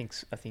slaying? I think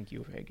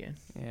Juve again.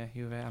 Yeah,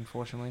 Juve,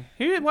 unfortunately.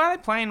 Why are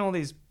they playing all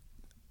these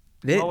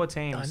lower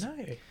teams?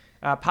 I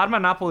know. Parma,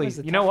 Napoli. Those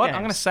are You know tough what? games.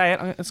 I'm going to say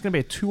it. It's going to be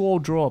a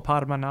 2-2 draw,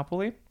 Parma,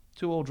 Napoli.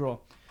 2-2 draw.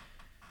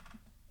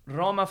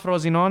 Roma,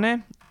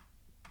 Frosinone.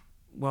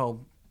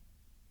 Well,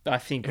 I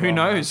think Who Roma.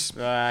 knows?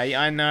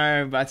 I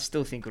know, but I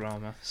still think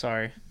Roma.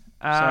 Sorry.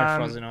 um, Sorry,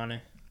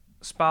 Frosinone.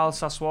 Spal,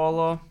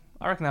 Sassuolo.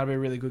 I reckon that'll be a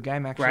really good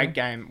game, actually. Great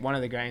game. One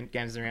of the great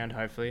games around,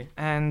 hopefully.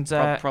 And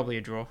Probably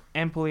a draw.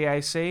 Empoli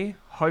AC.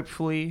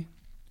 Hopefully,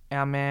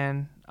 our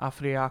man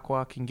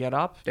Afriaqua can get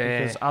up. Yeah.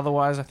 Because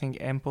otherwise, I think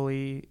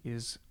Empoli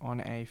is on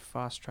a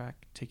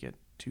fast-track ticket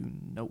to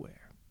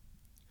nowhere.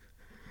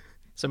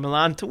 So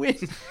Milan to win.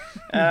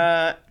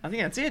 I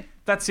think that's it.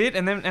 That's it.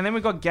 And then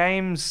we've got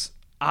games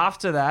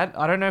after that.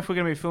 I don't know if we're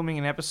going to be filming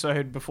an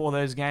episode before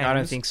those games. I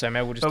don't think so.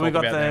 Maybe we'll just But talk we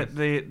got about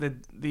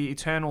the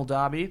eternal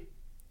derby.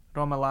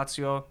 Roma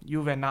Lazio,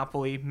 Juve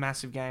Napoli,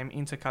 massive game.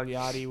 Inter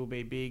Cagliari will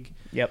be big.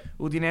 Yep.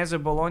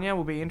 Udinese Bologna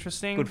will be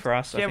interesting. Good for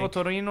us, I Chievo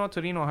think.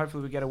 Torino,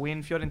 hopefully we get a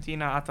win.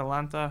 Fiorentina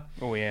Atalanta.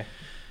 Oh, yeah.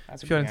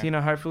 That's a good game.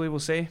 Fiorentina, hopefully we'll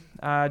see.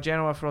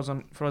 Genoa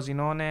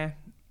Frosinone,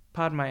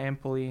 Parma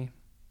Empoli,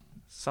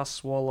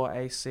 Sassuolo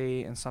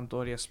AC, and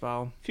Sampdoria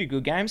Spal. A few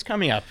good games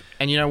coming up.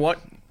 And you know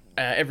what?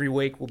 Every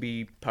week we'll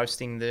be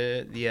posting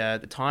the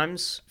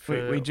times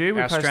for We do.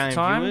 We our post the Australian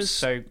times. viewers.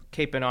 So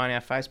keep an eye on our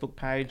Facebook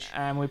page.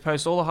 And we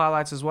post all the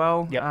highlights as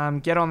well.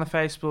 Yep. Get on the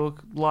Facebook,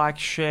 like,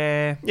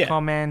 share, Yeah.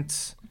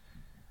 comment.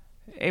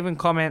 Even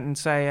comment and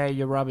say, hey,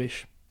 you're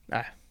rubbish.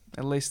 Ah.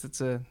 At least it's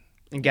a...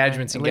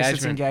 Engagement's At least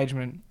it's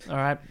engagement. engagement. All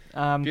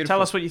right. Beautiful.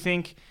 Tell us what you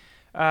think.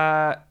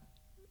 Let's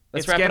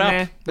it's wrap it getting up.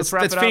 there. Let's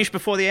wrap it up. finish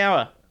before the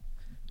hour.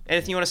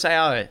 Anything you want to say,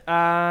 Ale?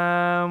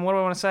 What do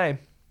I want to say?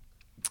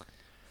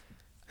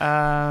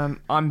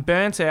 I'm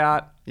burnt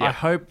out. Yeah. I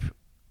hope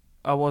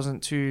I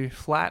wasn't too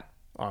flat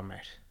Oh, mate.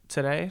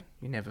 today.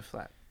 You're never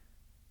flat.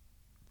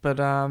 But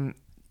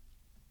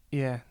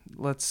yeah,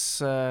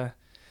 let's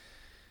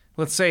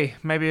see.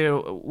 Maybe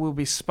we'll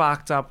be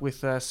sparked up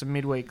with some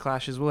midweek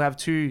clashes. We'll have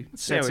two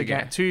sets we of go.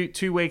 games,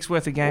 two weeks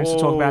worth of games to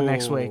talk about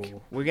next week.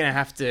 We're going to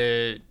have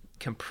to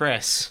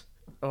compress.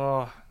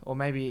 Oh, or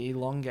maybe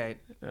elongate.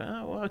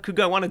 Well, it could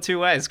go one of two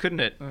ways, couldn't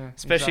it?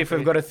 Especially if exactly.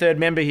 we've got a third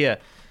member here.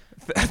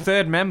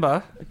 Third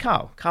member.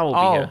 Carl will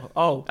be here.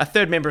 Oh. A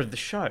third member of the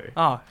show.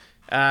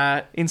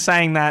 In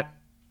saying that,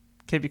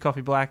 keep your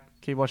coffee black.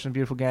 Keep watching a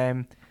beautiful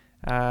game.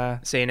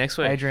 See you next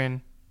week.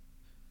 Adrian,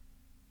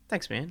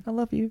 Thanks, man. I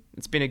love you.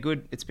 It's been a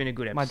good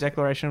episode. My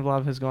declaration of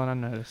love has gone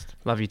unnoticed.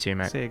 Love you too,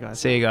 mate. See you guys.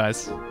 See you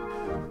guys.